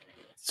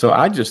 So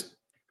I just,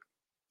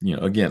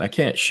 again, I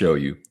can't show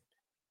you,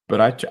 but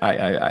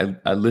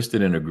I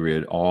listed in a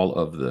grid all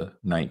of the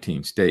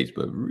 19 states.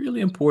 But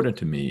really important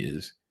to me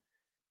is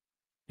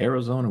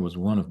Arizona was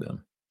one of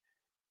them.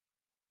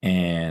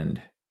 And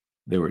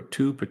there were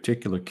two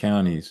particular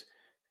counties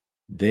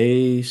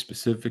they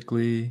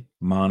specifically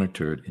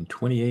monitored in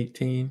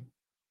 2018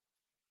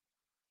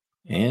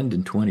 and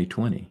in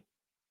 2020.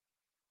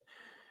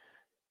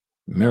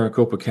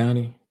 Maricopa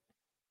County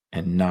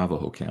and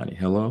Navajo County.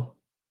 Hello?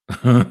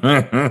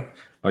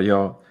 Are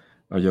y'all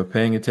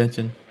paying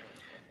attention?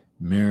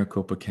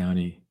 Maricopa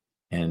County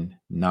and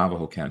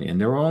Navajo County.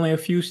 And there were only a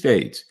few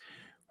states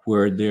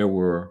where there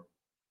were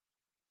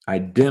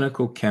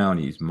identical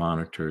counties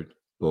monitored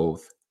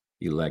both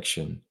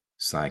election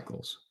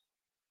cycles.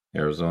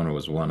 Arizona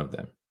was one of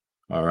them.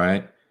 All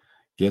right.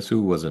 Guess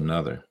who was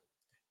another?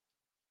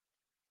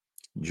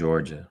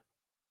 Georgia.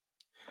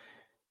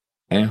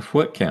 And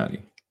what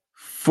county?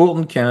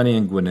 Fulton County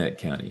and Gwinnett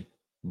County,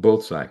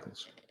 both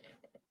cycles.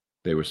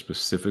 They were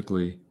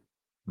specifically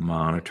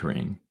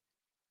monitoring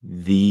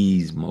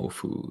these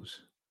mofus.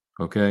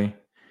 Okay.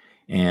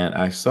 And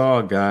I saw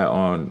a guy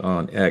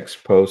on X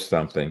post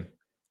something.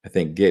 I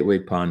think Gateway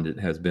Pundit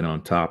has been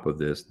on top of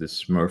this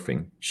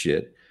smurfing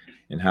shit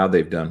and how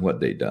they've done what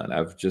they've done.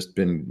 I've just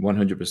been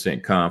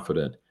 100%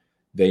 confident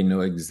they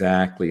know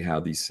exactly how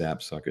these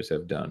sapsuckers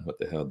have done what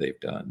the hell they've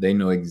done. They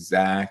know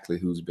exactly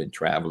who's been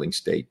traveling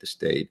state to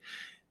state.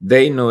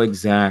 They know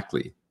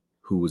exactly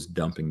who was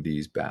dumping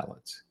these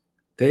ballots.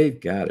 They've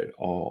got it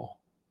all.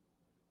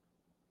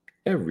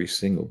 Every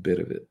single bit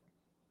of it.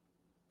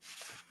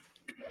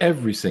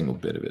 Every single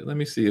bit of it. Let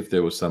me see if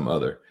there was some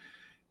other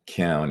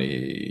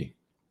county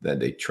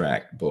that they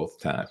tracked both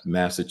times.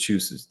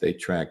 Massachusetts, they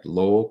tracked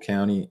Lowell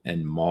County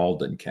and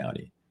Malden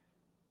County,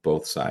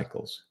 both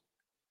cycles.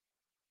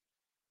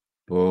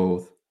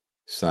 Both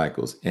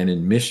cycles. And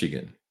in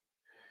Michigan,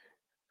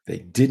 they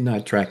did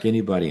not track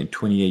anybody in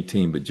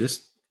 2018, but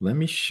just let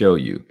me show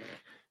you.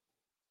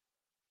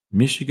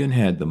 Michigan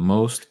had the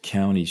most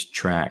counties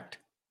tracked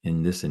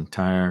in this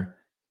entire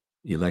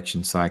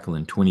election cycle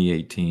in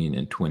 2018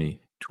 and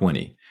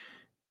 2020.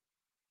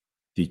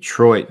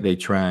 Detroit, they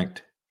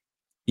tracked.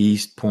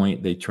 East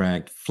Point, they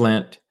tracked.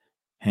 Flint,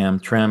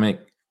 Hamtramck,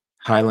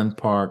 Highland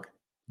Park,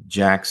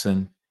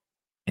 Jackson,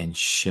 and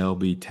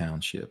Shelby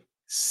Township.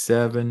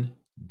 7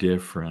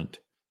 different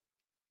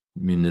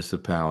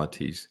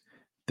municipalities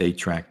they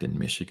tracked in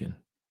Michigan.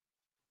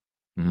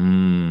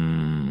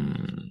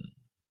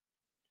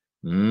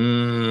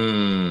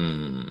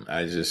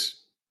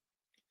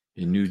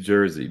 in New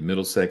Jersey,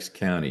 Middlesex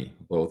County,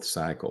 both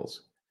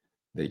cycles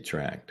they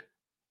tracked.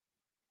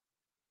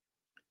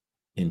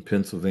 In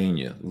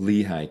Pennsylvania,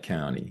 Lehigh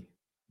County,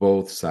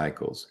 both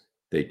cycles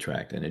they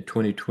tracked. And in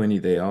 2020,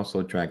 they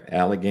also tracked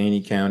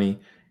Allegheny County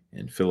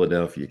and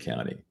Philadelphia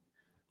County.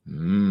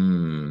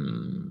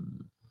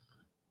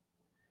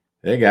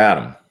 They got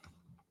them.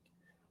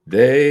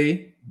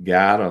 They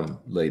got them,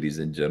 ladies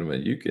and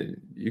gentlemen. You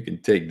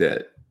can take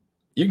that.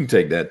 You can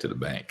take that to the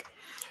bank.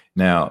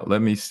 Now,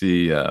 let me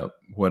see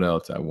what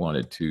else I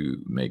wanted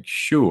to make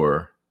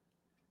sure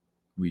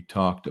we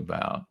talked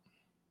about.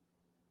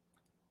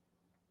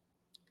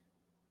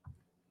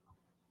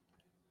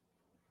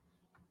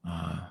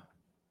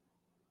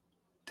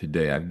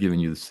 Today, I've given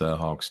you the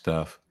Seahawks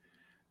stuff.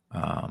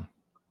 I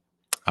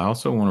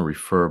also want to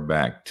refer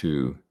back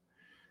to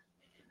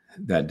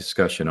that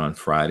discussion on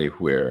Friday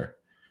where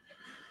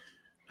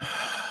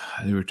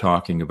they were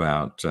talking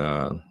about,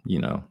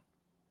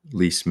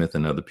 Lee Smith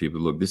and other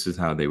people. Look, this is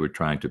how they were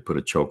trying to put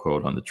a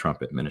chokehold on the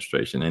Trump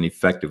administration, and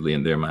effectively,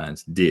 in their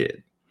minds,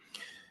 did.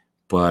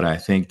 But I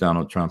think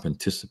Donald Trump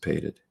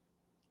anticipated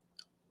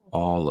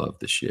all of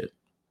the shit,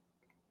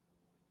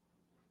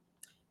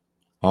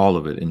 all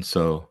of it. And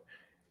so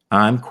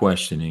I'm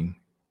questioning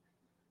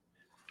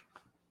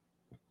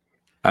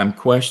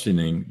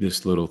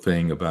this little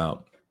thing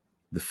about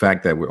the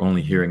fact that we're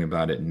only hearing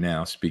about it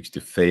now speaks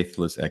to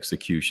faithless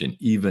execution,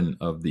 even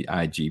of the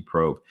IG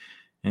probe.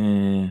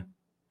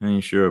 I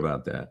ain't sure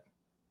about that.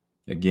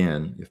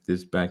 Again, if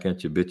this back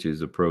at your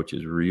bitches approach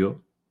is real,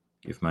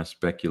 if my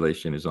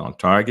speculation is on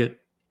target,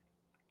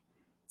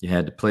 you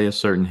had to play a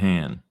certain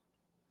hand.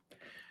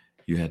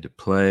 You had to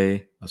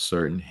play a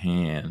certain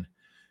hand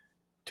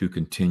to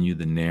continue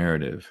the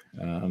narrative.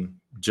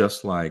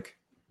 Just like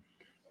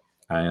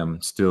I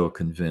am still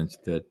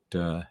convinced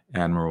that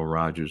Admiral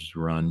Rogers'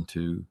 run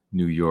to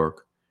New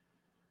York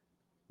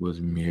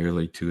was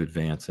merely to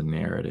advance a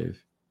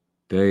narrative.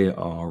 They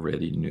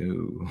already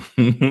knew.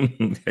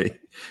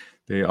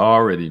 They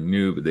already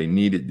knew, but they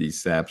needed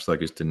these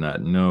sapsuckers to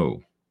not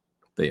know.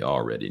 They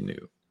already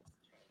knew.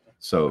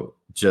 So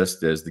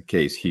just as the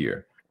case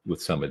here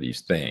with some of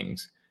these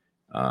things,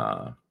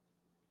 and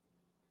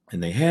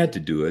they had to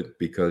do it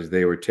because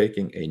they were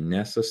taking a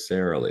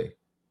necessarily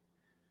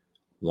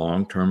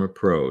long-term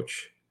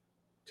approach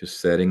to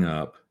setting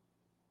up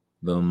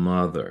the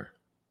mother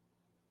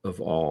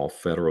of all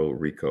federal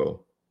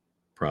RICO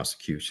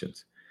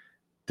prosecutions,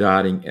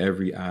 dotting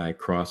every I,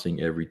 crossing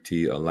every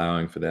T,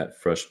 allowing for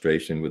that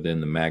frustration within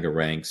the MAGA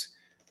ranks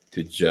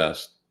to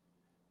just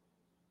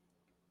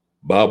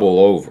bubble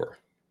over.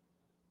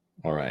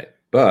 All right.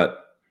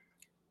 But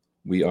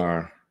we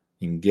are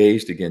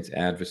engaged against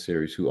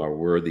adversaries who are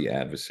worthy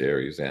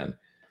adversaries, and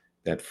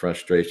that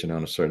frustration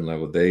on a certain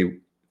level, they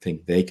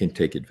think they can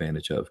take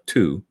advantage of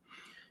too.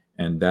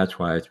 And that's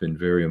why it's been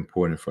very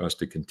important for us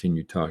to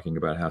continue talking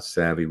about how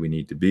savvy we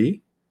need to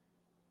be,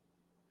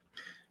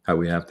 how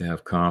we have to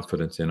have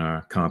confidence in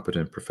our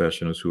competent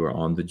professionals who are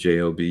on the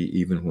JOB,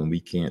 even when we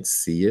can't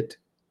see it,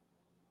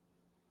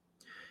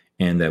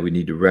 and that we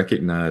need to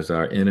recognize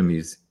our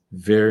enemies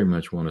very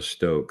much want to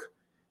stoke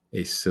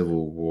a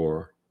civil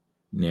war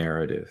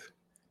narrative.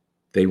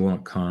 They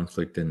want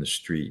conflict in the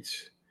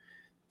streets.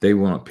 They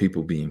want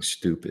people being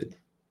stupid.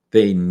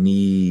 They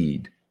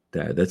need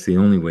that. That's the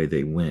only way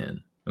they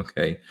win.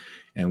 Okay.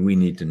 And we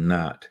need to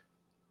not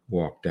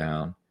walk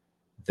down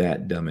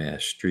that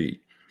dumbass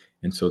street.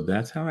 And so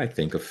that's how I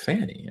think of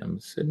Fannie. I'm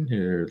sitting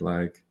here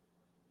like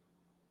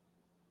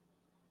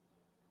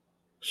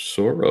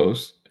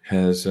Soros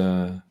has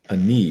a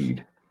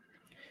need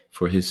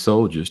for his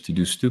soldiers to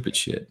do stupid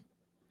shit.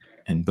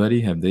 And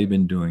buddy, have they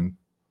been doing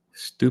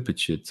stupid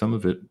shit, some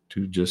of it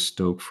to just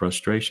stoke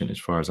frustration as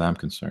far as I'm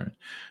concerned.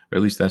 Or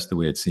at least that's the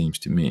way it seems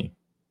to me.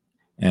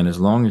 And as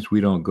long as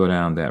we don't go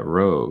down that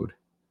road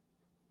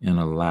and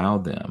allow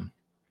them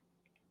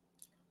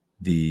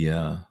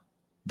the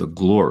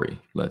glory,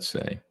 let's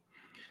say,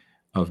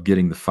 of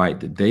getting the fight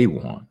that they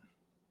want,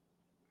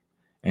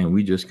 and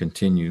we just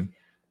continue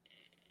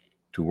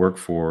to work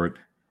forward,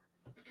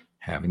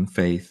 having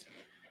faith,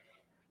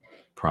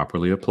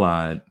 properly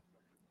applied,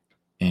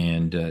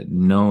 and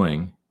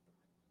knowing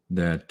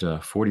that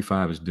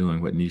 45 is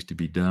doing what needs to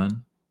be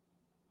done.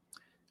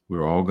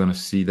 We're all going to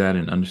see that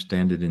and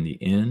understand it in the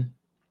end.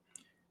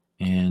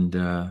 And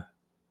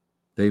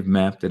they've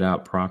mapped it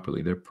out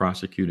properly. They're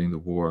prosecuting the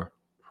war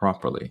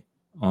properly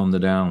on the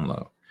down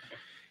low.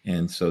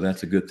 And so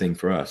that's a good thing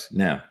for us.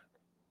 Now,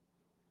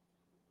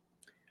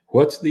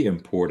 what's the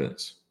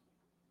importance?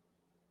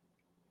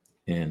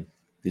 And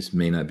this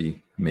may not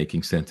be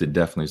making sense. It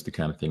definitely is the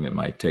kind of thing that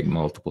might take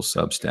multiple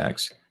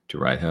Substacks to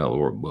write hell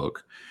or a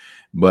book.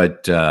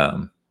 But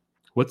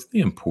what's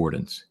the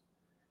importance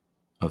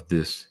of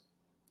this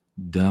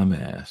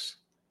dumbass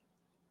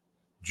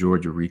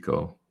Georgia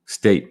RICO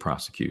state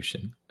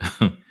prosecution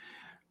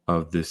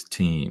of this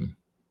team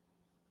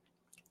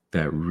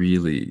that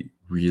really,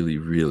 really,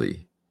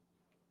 really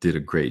did a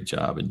great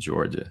job in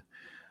Georgia,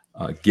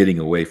 getting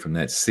away from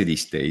that city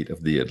state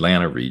of the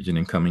Atlanta region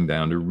and coming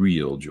down to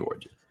real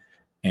Georgia?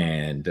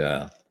 And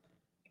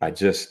it's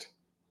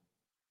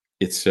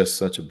just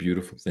such a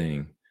beautiful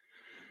thing.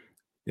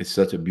 It's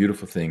such a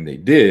beautiful thing they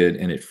did,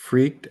 and it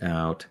freaked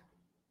out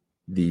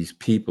these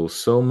people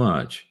so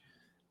much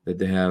that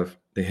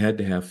they had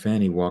to have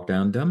Fanny walk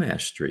down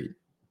Dumbass Street.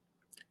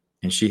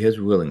 And she has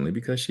willingly,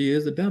 because she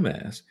is a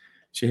dumbass,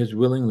 she has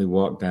willingly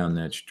walked down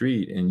that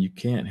street, and you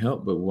can't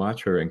help but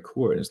watch her in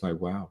court. It's like,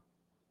 wow.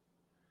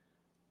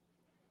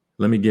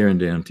 Let me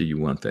guarantee you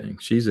one thing.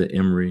 She's an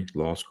Emory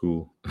Law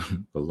School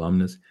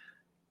alumnus.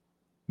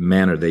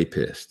 Man, are they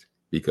pissed,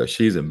 because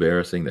she's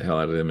embarrassing the hell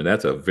out of them. And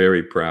that's a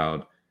very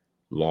proud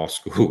law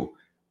school.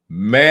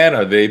 Man,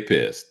 are they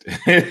pissed.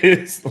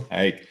 It's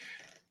like,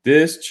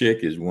 this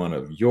chick is one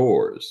of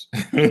yours.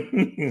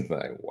 It's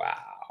like,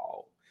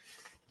 wow.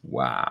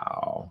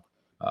 Wow.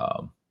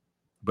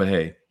 But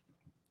hey,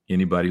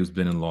 anybody who's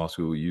been in law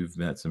school, you've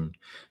met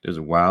there's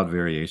a wild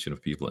variation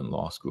of people in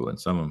law school, and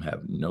some of them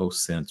have no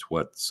sense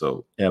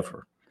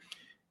whatsoever.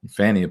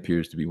 Fanny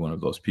appears to be one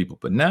of those people.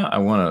 But now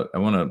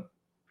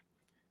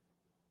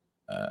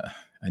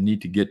I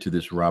need to get to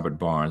this Robert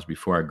Barnes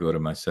before I go to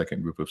my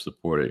second group of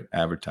supported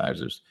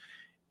advertisers.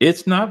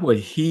 It's not what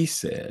he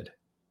said.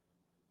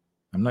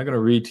 I'm not going to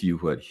read to you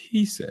what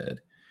he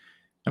said.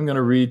 I'm going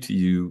to read to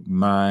you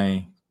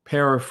my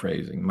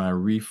paraphrasing, my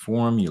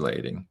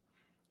reformulating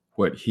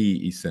what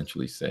he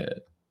essentially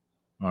said.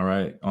 All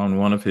right. On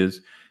one of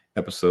his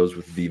episodes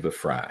with Viva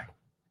Fry.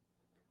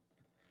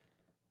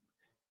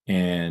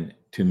 And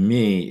to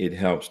me, it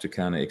helps to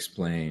kind of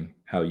explain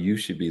how you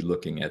should be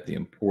looking at the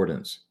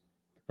importance,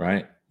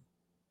 right,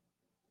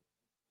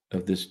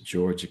 of this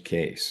Georgia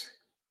case,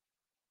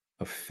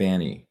 of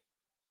Fanny,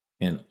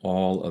 and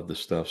all of the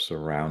stuff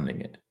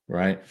surrounding it,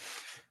 right?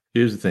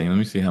 Here's the thing. Let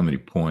me see how many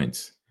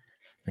points.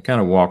 I kind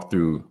of walked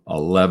through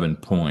 11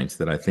 points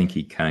that I think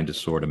he kind of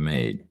sort of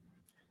made.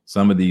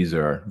 Some of these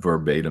are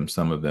verbatim,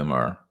 some of them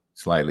are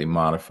slightly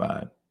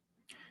modified.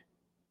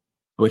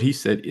 But he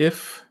said,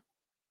 if,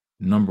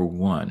 number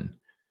one,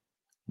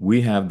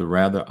 we have the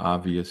rather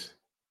obvious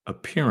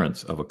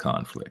appearance of a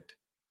conflict.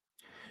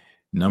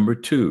 Number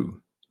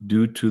two,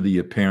 due to the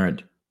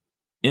apparent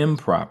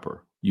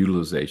improper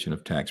utilization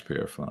of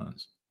taxpayer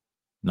funds.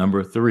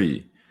 Number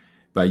three,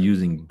 by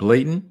using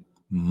blatant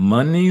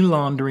money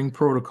laundering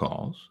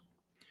protocols.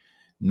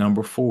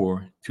 Number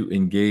four, to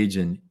engage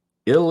in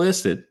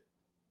illicit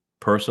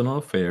personal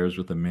affairs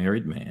with a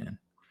married man.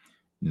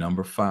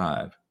 Number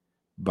five,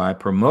 by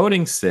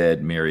promoting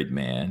said married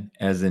man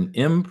as an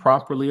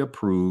improperly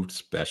approved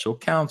special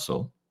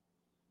counsel.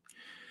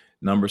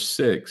 Number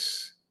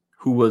six,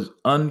 who was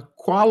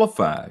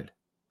unqualified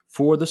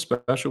for the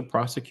special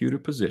prosecutor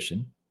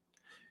position.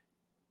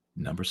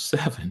 Number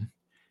seven,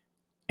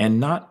 and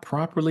not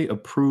properly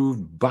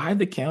approved by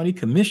the county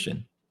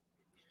commission.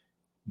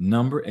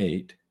 Number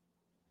eight,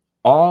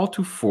 all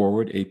to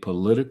forward a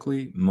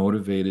politically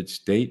motivated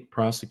state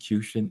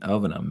prosecution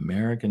of an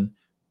American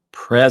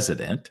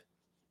president.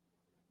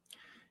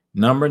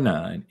 Number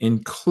nine,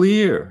 in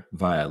clear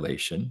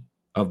violation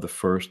of the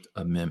First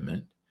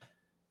Amendment.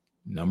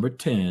 Number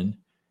 10,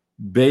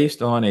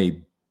 based on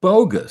a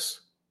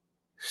bogus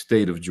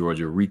state of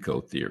Georgia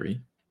RICO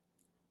theory.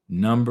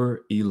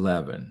 Number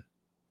 11,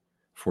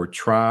 for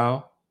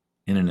trial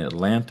in an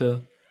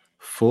Atlanta,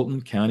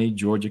 Fulton County,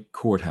 Georgia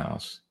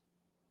courthouse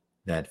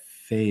that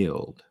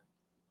failed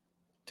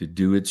to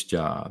do its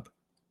job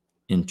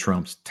in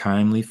Trump's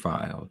timely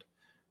filed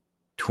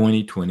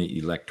 2020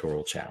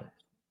 electoral challenge.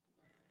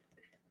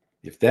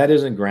 If that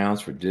isn't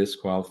grounds for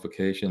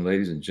disqualification,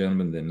 ladies and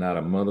gentlemen, then not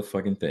a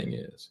motherfucking thing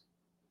is.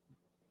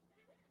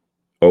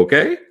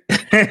 Okay?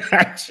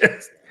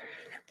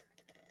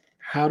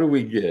 How do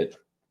we get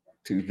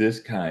to this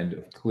kind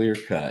of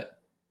clear-cut,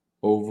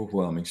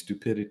 overwhelming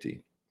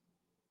stupidity?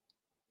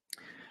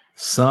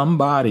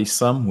 Somebody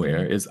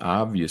somewhere is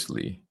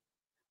obviously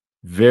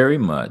very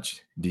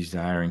much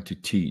desiring to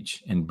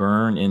teach and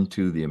burn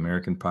into the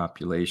American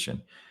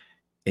population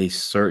a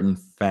certain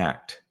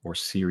fact or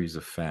series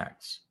of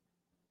facts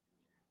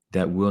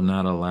that will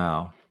not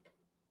allow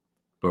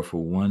but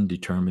for one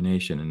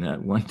determination, and that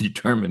one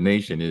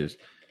determination is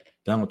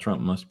Donald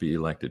Trump must be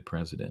elected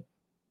president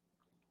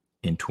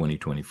in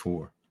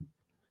 2024.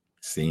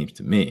 Seems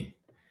to me.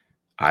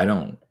 I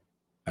don't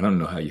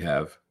know how you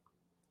have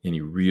any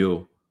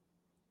real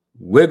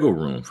wiggle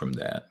room from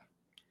that.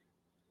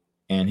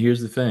 And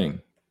here's the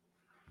thing.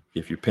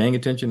 If you're paying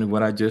attention to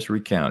what I just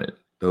recounted,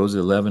 those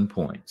 11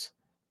 points,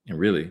 and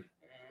really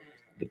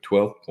the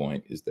 12th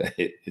point is that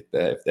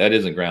if that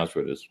isn't grounds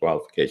for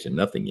disqualification,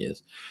 nothing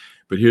is.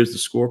 But here's the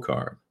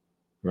scorecard,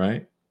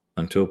 right?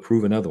 Until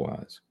proven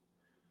otherwise.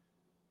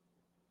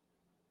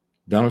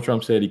 Donald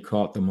Trump said he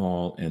caught them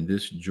all, and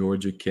this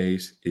Georgia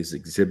case is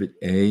Exhibit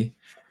A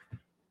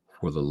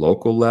for the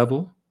local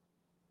level.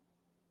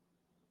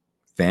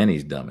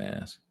 Fanny's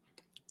dumbass.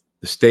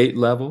 The state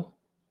level,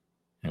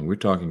 and we're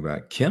talking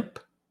about Kemp,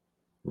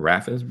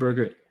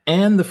 Raffensperger,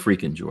 and the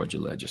freaking Georgia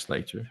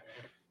legislature,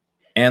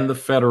 and the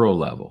federal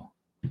level.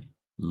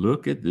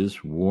 Look at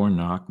this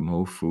Warnock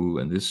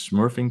Mofu, and this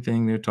smurfing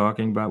thing they're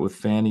talking about with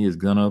Fanny is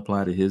going to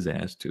apply to his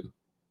ass too.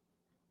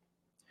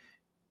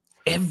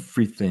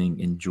 Everything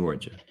in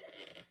Georgia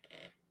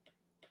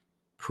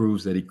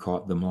proves that he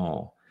caught them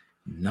all,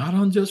 not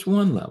on just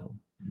one level,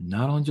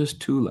 not on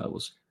just two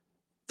levels,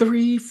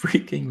 three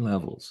freaking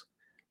levels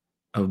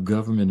of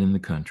government in the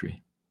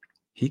country.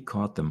 He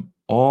caught them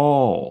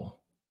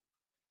all,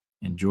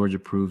 and Georgia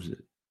proves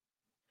it.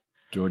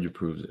 Georgia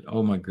proves it.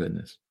 Oh my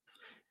goodness.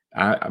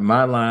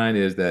 My line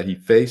is that he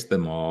faced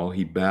them all,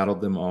 he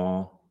battled them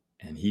all,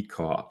 and he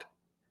caught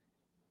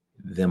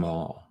them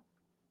all.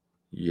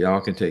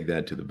 Y'all can take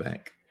that to the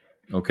bank.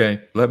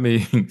 Okay, let me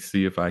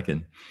see if I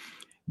can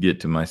get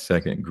to my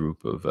second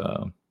group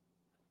of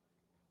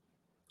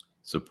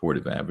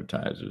supportive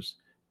advertisers,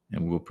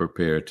 and we'll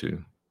prepare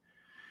to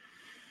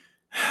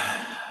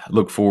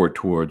look forward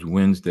towards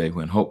Wednesday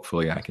when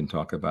hopefully I can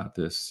talk about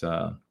this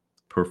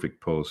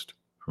perfect post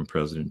from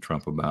President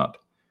Trump about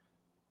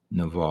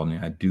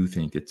Navalny. I do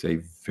think it's a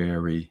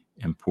very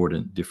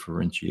important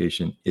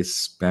differentiation,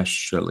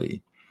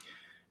 especially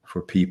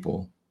for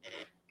people.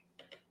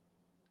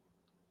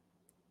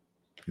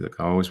 Look,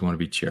 I always want to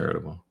be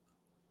charitable,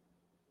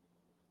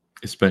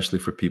 especially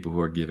for people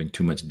who are giving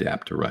too much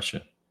dap to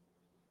Russia.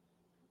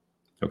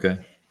 Okay?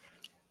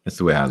 That's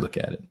the way I look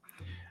at it.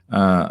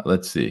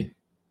 Let's see.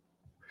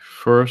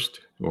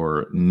 First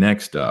or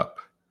next up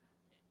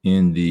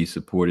in the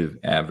supportive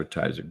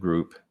advertiser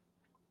group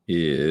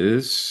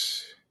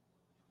is,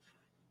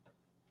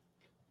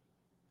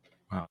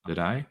 wow, did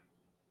I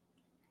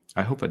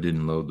hope I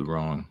didn't load the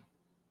wrong.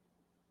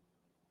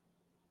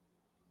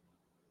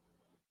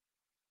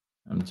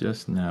 I'm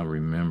just now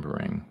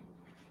remembering.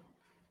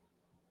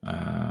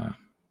 I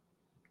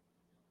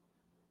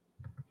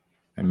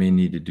may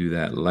need to do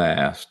that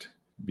last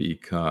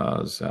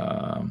because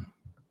I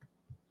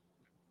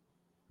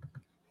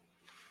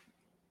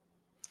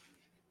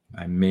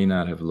may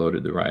not have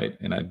loaded the right,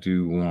 and I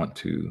do want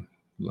to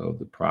load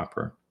the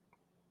proper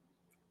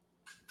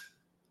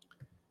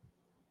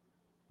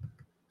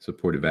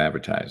supportive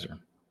advertiser,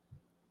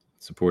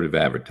 supportive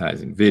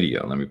advertising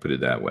video. Let me put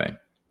it that way.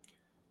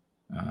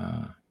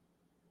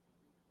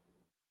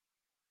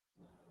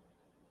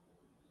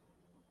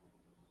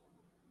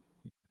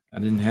 I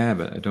didn't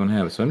have it. I don't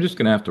have it. So I'm just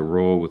going to have to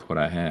roll with what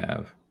I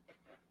have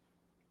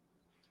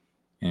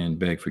and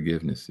beg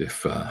forgiveness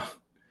if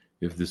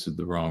this is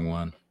the wrong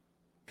one.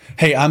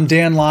 Hey, I'm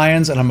Dan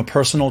Lyons, and I'm a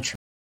personal trainer.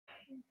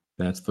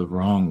 That's the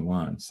wrong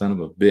one. Son of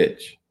a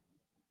bitch.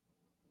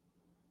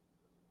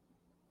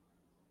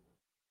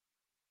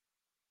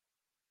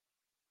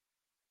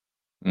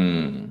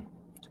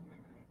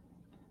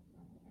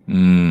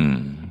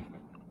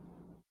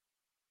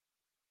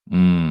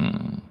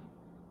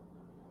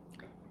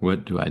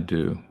 What do I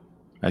do?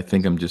 I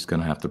think I'm just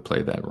going to have to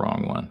play that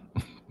wrong one.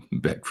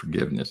 Beg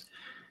forgiveness.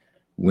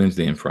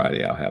 Wednesday and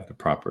Friday, I'll have the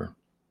proper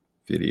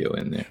video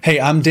in there. Hey,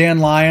 I'm Dan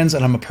Lyons,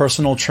 and I'm a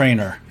personal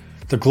trainer.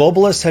 The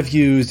globalists have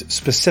used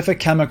specific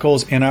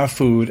chemicals in our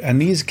food,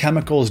 and these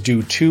chemicals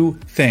do two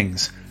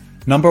things.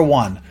 Number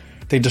one,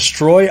 they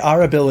destroy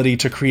our ability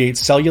to create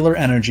cellular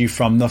energy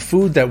from the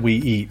food that we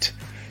eat.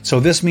 So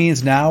this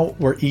means now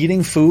we're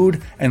eating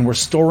food and we're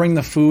storing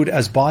the food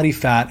as body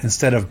fat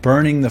instead of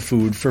burning the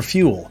food for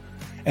fuel.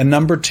 And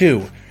number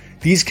two,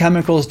 these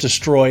chemicals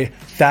destroy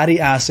fatty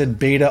acid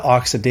beta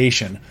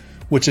oxidation,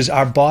 which is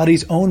our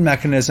body's own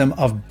mechanism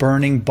of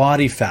burning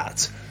body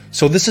fats.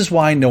 So this is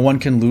why no one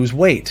can lose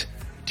weight.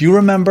 Do you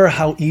remember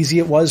how easy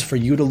it was for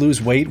you to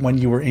lose weight when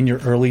you were in your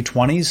early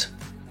 20s?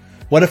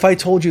 What if I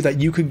told you that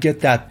you could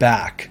get that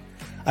back?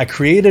 I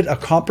created a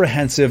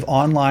comprehensive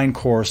online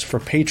course for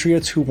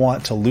patriots who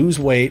want to lose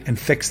weight and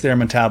fix their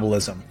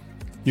metabolism.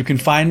 You can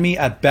find me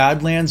at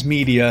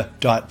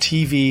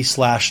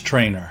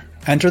badlandsmedia.tv/trainer.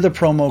 Enter the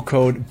promo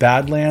code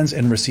BADLANDS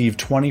and receive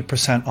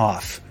 20%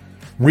 off.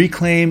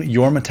 Reclaim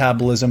your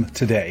metabolism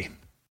today.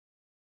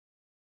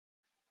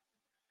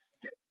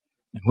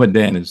 What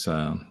Dan is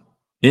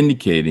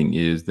indicating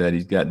is that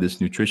he's got this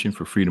Nutrition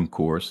for Freedom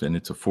course, and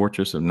it's a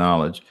fortress of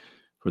knowledge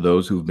for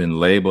those who've been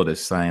labeled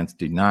as science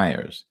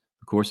deniers.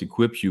 The course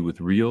equips you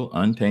with real,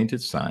 untainted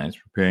science,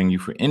 preparing you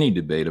for any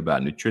debate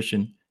about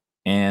nutrition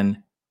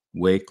and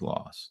weight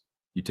loss.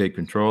 You take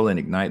control and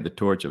ignite the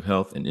torch of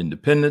health and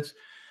independence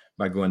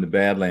by going to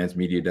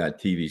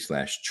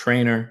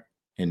badlandsmedia.tv/trainer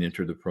and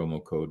enter the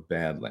promo code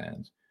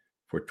BADLANDS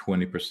for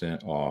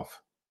 20% off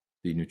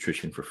the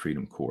Nutrition for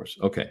Freedom course.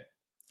 Okay,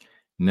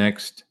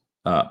 next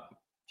up,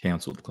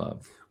 Canceled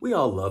Club. We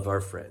all love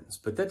our friends,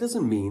 but that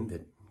doesn't mean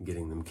that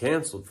getting them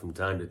canceled from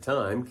time to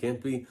time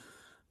can't be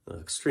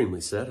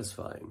extremely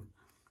satisfying.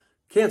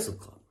 Canceled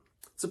Club.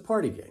 It's a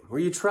party game where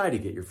you try to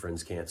get your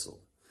friends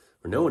canceled,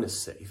 where no one is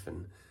safe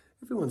and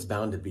everyone's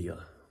bound to be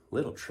a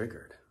little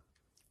triggered.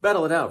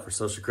 Battle it out for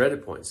social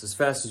credit points as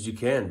fast as you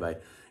can by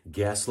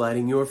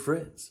gaslighting your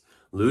friends,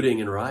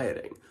 looting and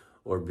rioting,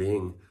 or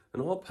being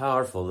an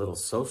all-powerful little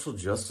social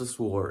justice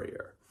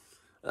warrior.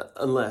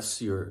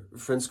 Unless your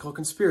friends call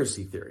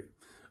conspiracy theory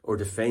or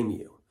defame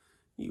you.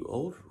 You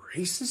old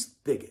racist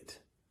bigot.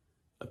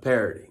 A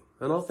parody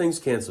on all things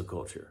cancel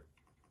culture.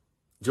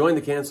 Join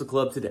the Cancel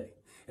Club today.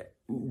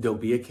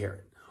 Don't be a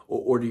Karen or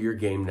order your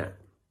game now.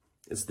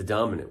 It's the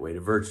dominant way to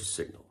virtue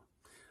signal.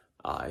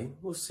 I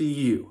will see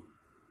you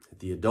at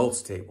the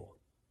adults' table.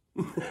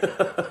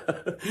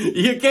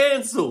 You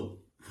canceled!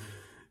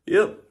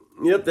 Yep,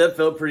 that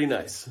felt pretty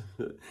nice.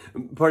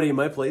 Party in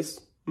my place?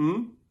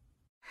 All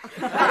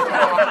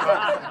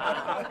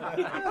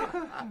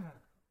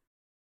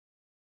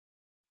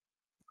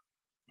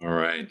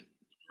right.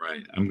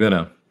 I'm going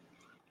to,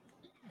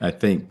 I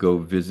think, go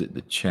visit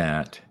the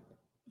chat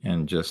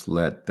and just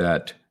let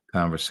that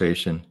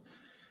conversation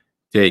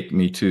take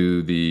me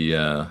to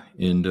the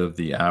end of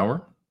the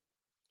hour.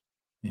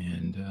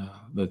 And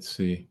let's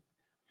see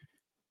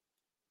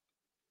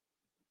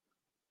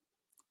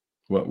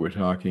what we're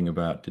talking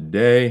about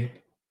today.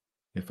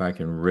 If I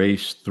can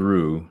race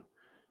through.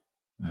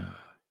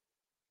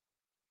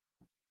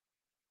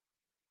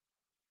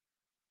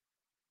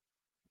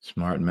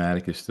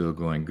 Smartmatic is still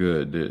going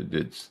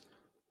good.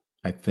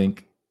 I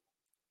think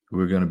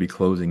we're going to be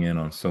closing in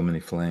on so many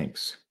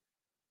flanks.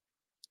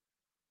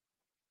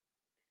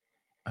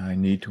 I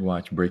need to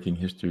watch Breaking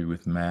History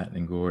with Matt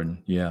and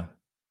Gordon. Yeah,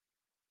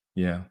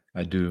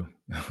 I do.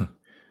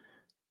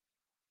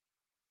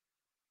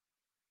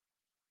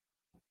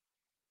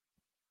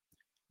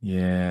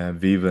 Yeah,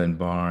 Viva and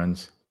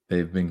Barnes,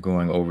 they've been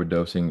going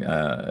overdosing.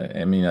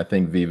 I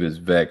think Viva's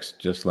vexed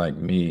just like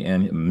me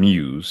and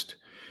amused,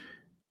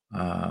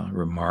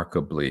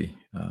 remarkably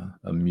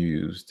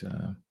amused.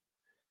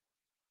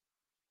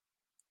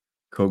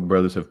 Koch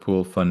brothers have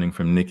pulled funding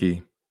from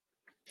Nikki.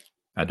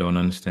 I don't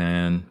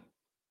understand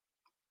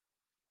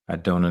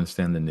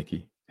the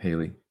Nikki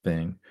Haley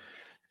thing.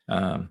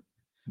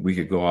 We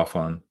could go off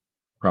on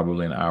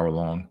probably an hour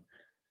long.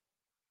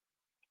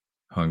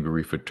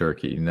 Hungary for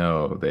Turkey.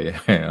 No,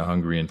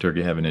 Hungary and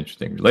Turkey have an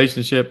interesting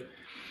relationship.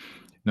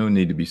 No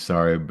need to be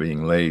sorry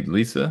being late.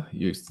 Lisa,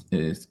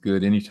 it's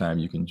good anytime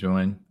you can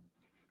join.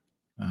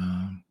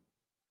 The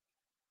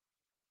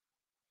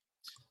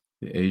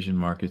Asian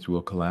markets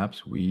will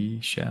collapse.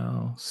 We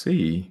shall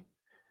see.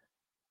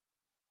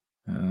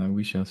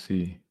 We shall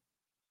see.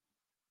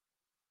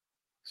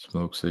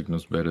 Smoke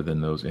signals better than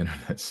those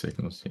internet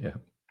signals. Yeah.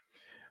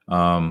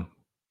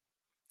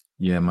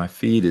 Yeah, my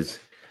feed is.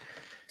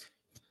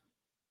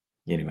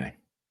 Anyway,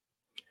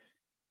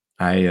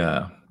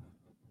 I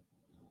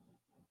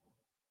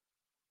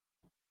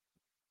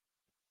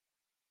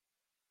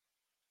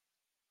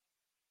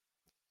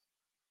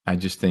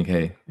just think,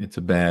 hey, it's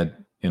a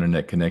bad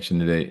internet connection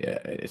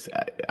today.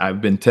 I've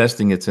been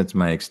testing it since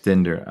my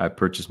extender. I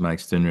purchased my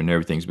extender and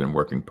everything's been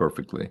working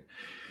perfectly.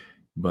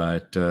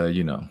 But,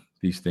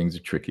 these things are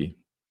tricky.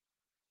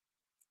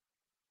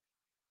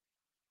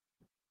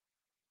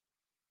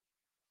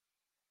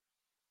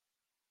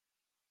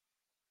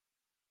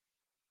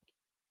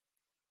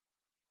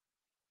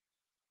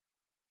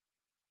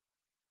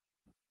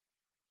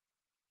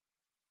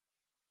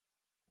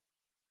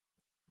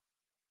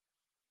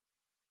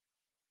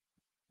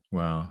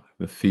 Wow,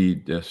 the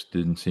feed just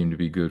didn't seem to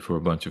be good for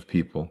a bunch of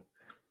people.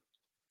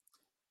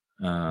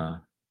 Uh,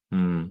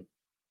 hmm.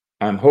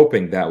 I'm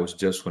hoping that was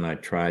just when I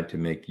tried to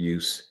make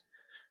use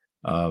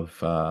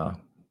of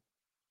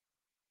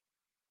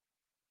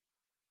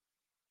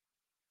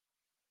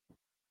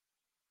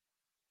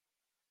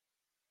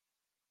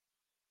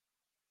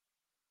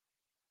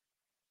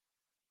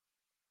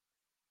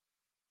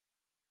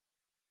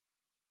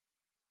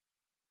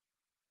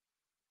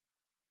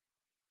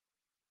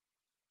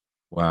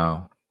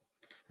wow,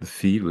 the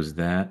feed was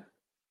that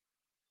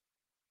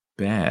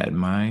bad.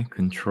 My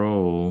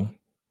control.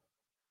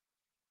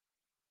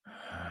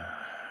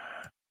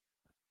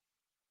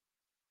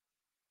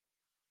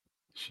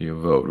 She'll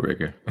vote,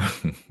 Rigger.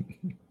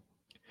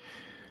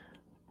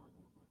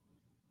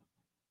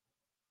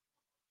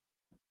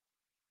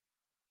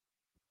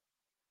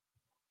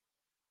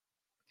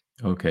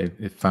 Okay,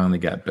 it finally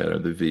got better.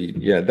 The V.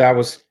 Yeah,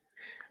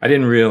 I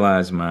didn't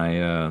realize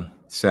my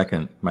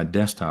my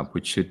desktop,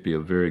 which should be a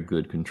very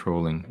good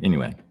controlling.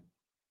 Anyway,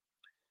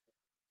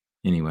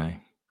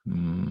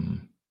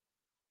 I'm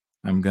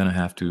gonna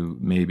have to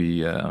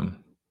maybe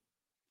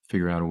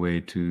figure out a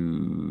way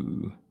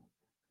to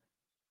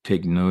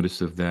take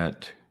notice of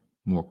that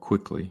more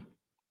quickly.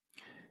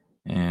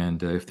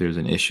 And if there's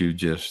an issue,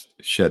 just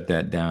shut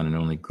that down and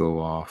only go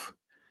off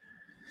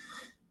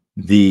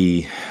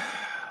the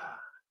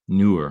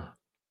newer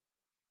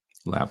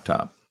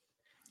laptop.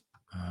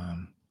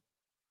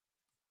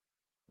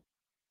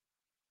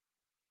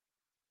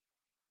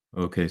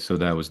 Okay, so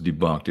that was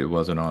debunked. It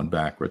wasn't on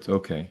backwards.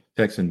 Okay,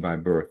 Texan by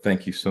birth.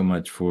 Thank you so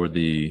much for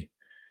the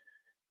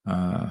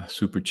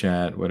super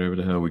chat, whatever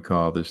the hell we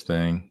call this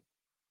thing.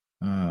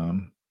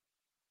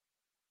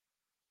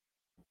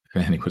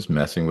 Fanny was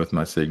messing with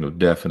my signal,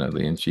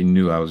 definitely, and she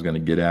knew I was going to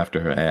get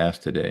after her ass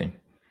today.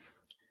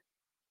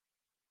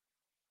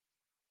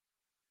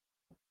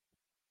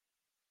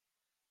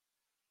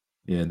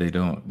 Yeah, they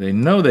don't. They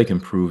know they can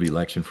prove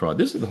election fraud.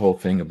 This is the whole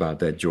thing about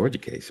that Georgia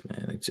case,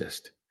 man. It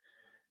just.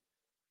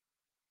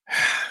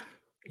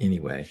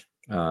 Anyway,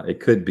 it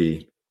could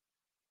be.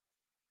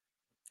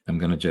 I'm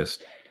going to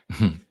just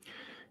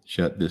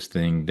shut this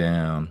thing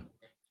down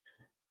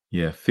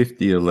Yeah,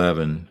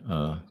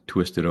 5011,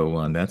 Twisted oh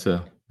 01.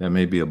 That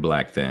may be a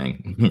black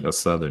thing, a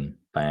Southern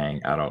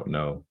thing. I don't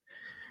know.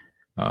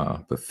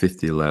 But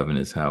 5011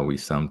 is how we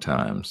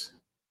sometimes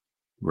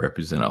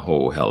represent a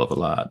whole hell of a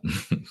lot.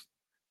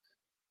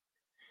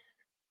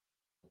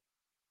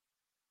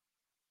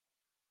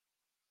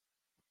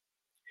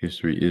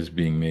 History is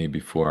being made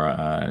before our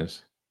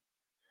eyes.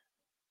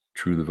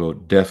 True the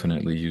Vote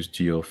definitely used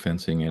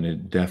geofencing, and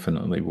it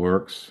definitely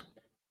works.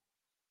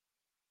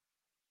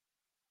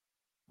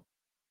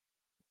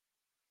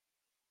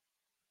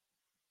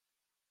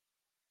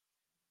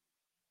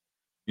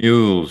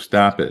 You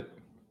stop it.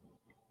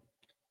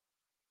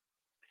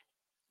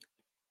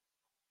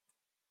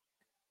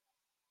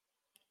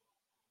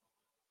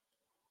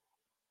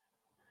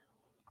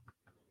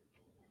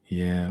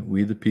 Yeah,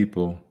 we the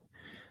people.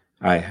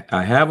 I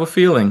have a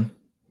feeling.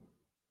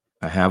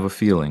 I have a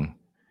feeling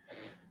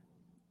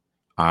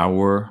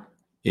our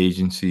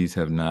agencies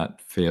have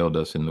not failed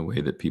us in the way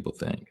that people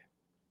think.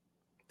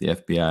 The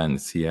FBI and the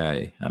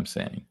CIA, I'm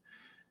saying.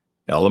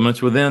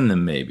 Elements within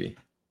them, maybe.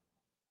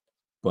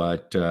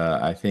 But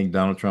I think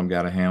Donald Trump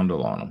got a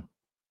handle on them.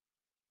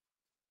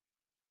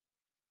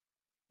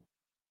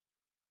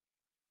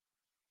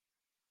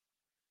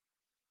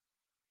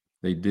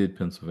 They did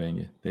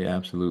Pennsylvania. They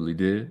absolutely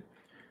did.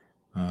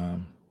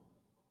 Um,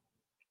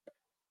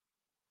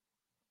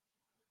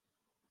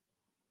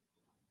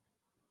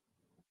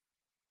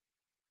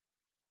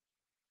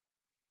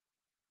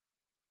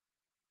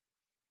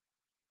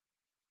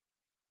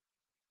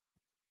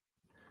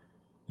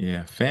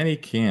 yeah, Fanny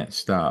can't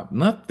stop.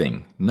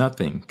 Nothing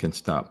can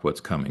stop what's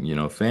coming. You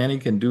know, Fanny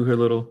can do her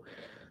little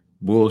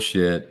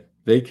bullshit.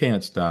 They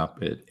can't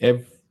stop it.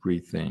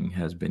 Everything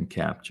has been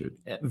captured.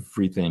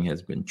 Everything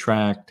has been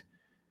tracked.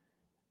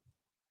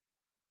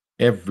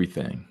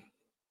 Everything.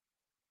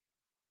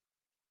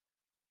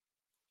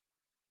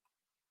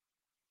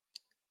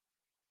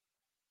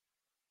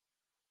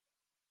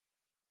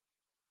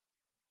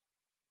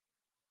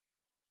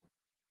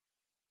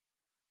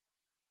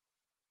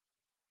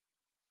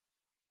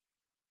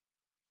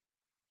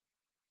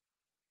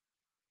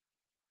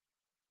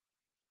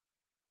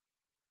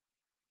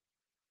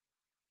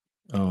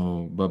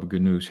 Oh, Bubba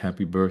Ganoush,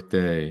 happy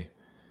birthday.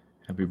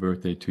 Happy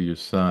birthday to your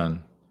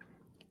son.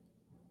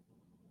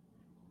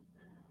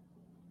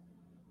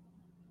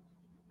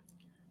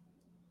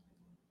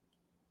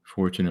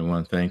 Fortunate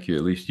one, thank you.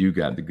 At least you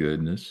got the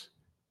goodness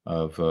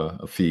of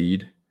a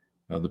feed.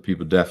 Other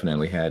people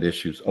definitely had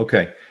issues.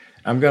 Okay,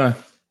 I'm going to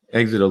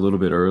exit a little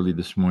bit early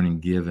this morning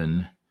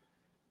given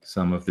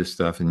some of this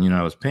stuff. And, you know,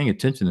 I was paying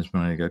attention this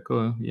morning. I go,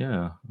 oh,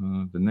 yeah,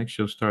 the next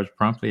show starts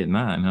promptly at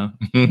 9,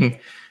 huh?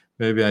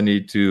 Maybe I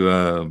need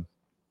to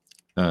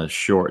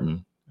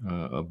shorten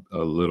a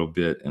little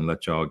bit and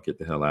let y'all get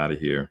the hell out of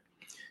here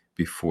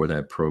before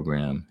that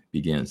program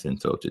begins. And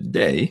so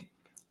today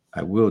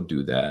I will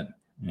do that.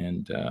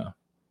 And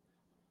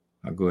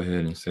I'll go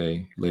ahead and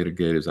say, later,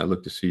 Gators, I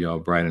look to see y'all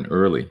bright and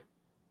early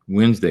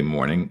Wednesday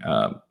morning.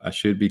 I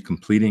should be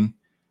completing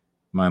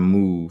my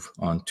move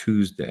on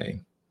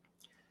Tuesday.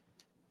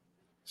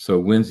 So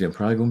Wednesday, I'm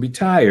probably going to be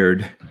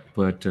tired,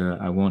 but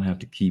I won't have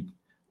to keep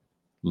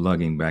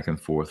lugging back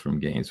and forth from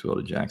Gainesville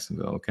to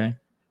Jacksonville, okay?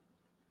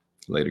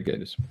 Later,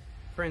 Gators.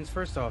 Friends,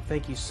 first off,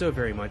 thank you so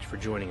very much for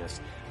joining us.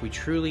 We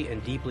truly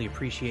and deeply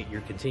appreciate your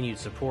continued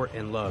support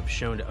and love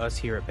shown to us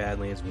here at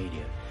Badlands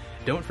Media.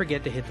 Don't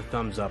forget to hit the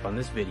thumbs up on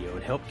this video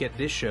and help get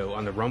this show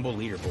on the Rumble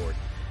leaderboard.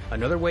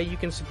 Another way you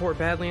can support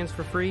Badlands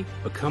for free?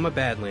 Become a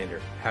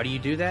Badlander. How do you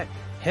do that?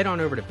 Head on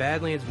over to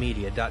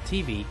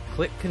badlandsmedia.tv,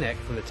 click Connect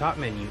from the top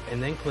menu,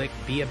 and then click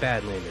Be a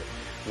Badlander.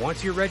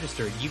 Once you're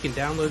registered, you can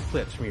download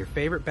clips from your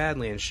favorite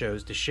Badlands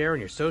shows to share on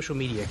your social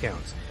media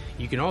accounts.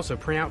 You can also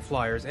print out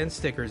flyers and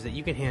stickers that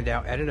you can hand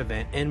out at an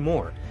event and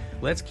more.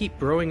 Let's keep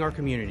growing our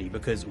community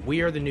because we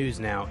are the news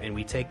now and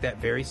we take that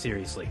very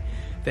seriously.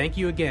 Thank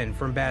you again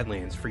from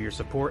Badlands for your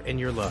support and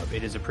your love.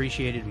 It is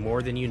appreciated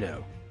more than you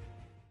know.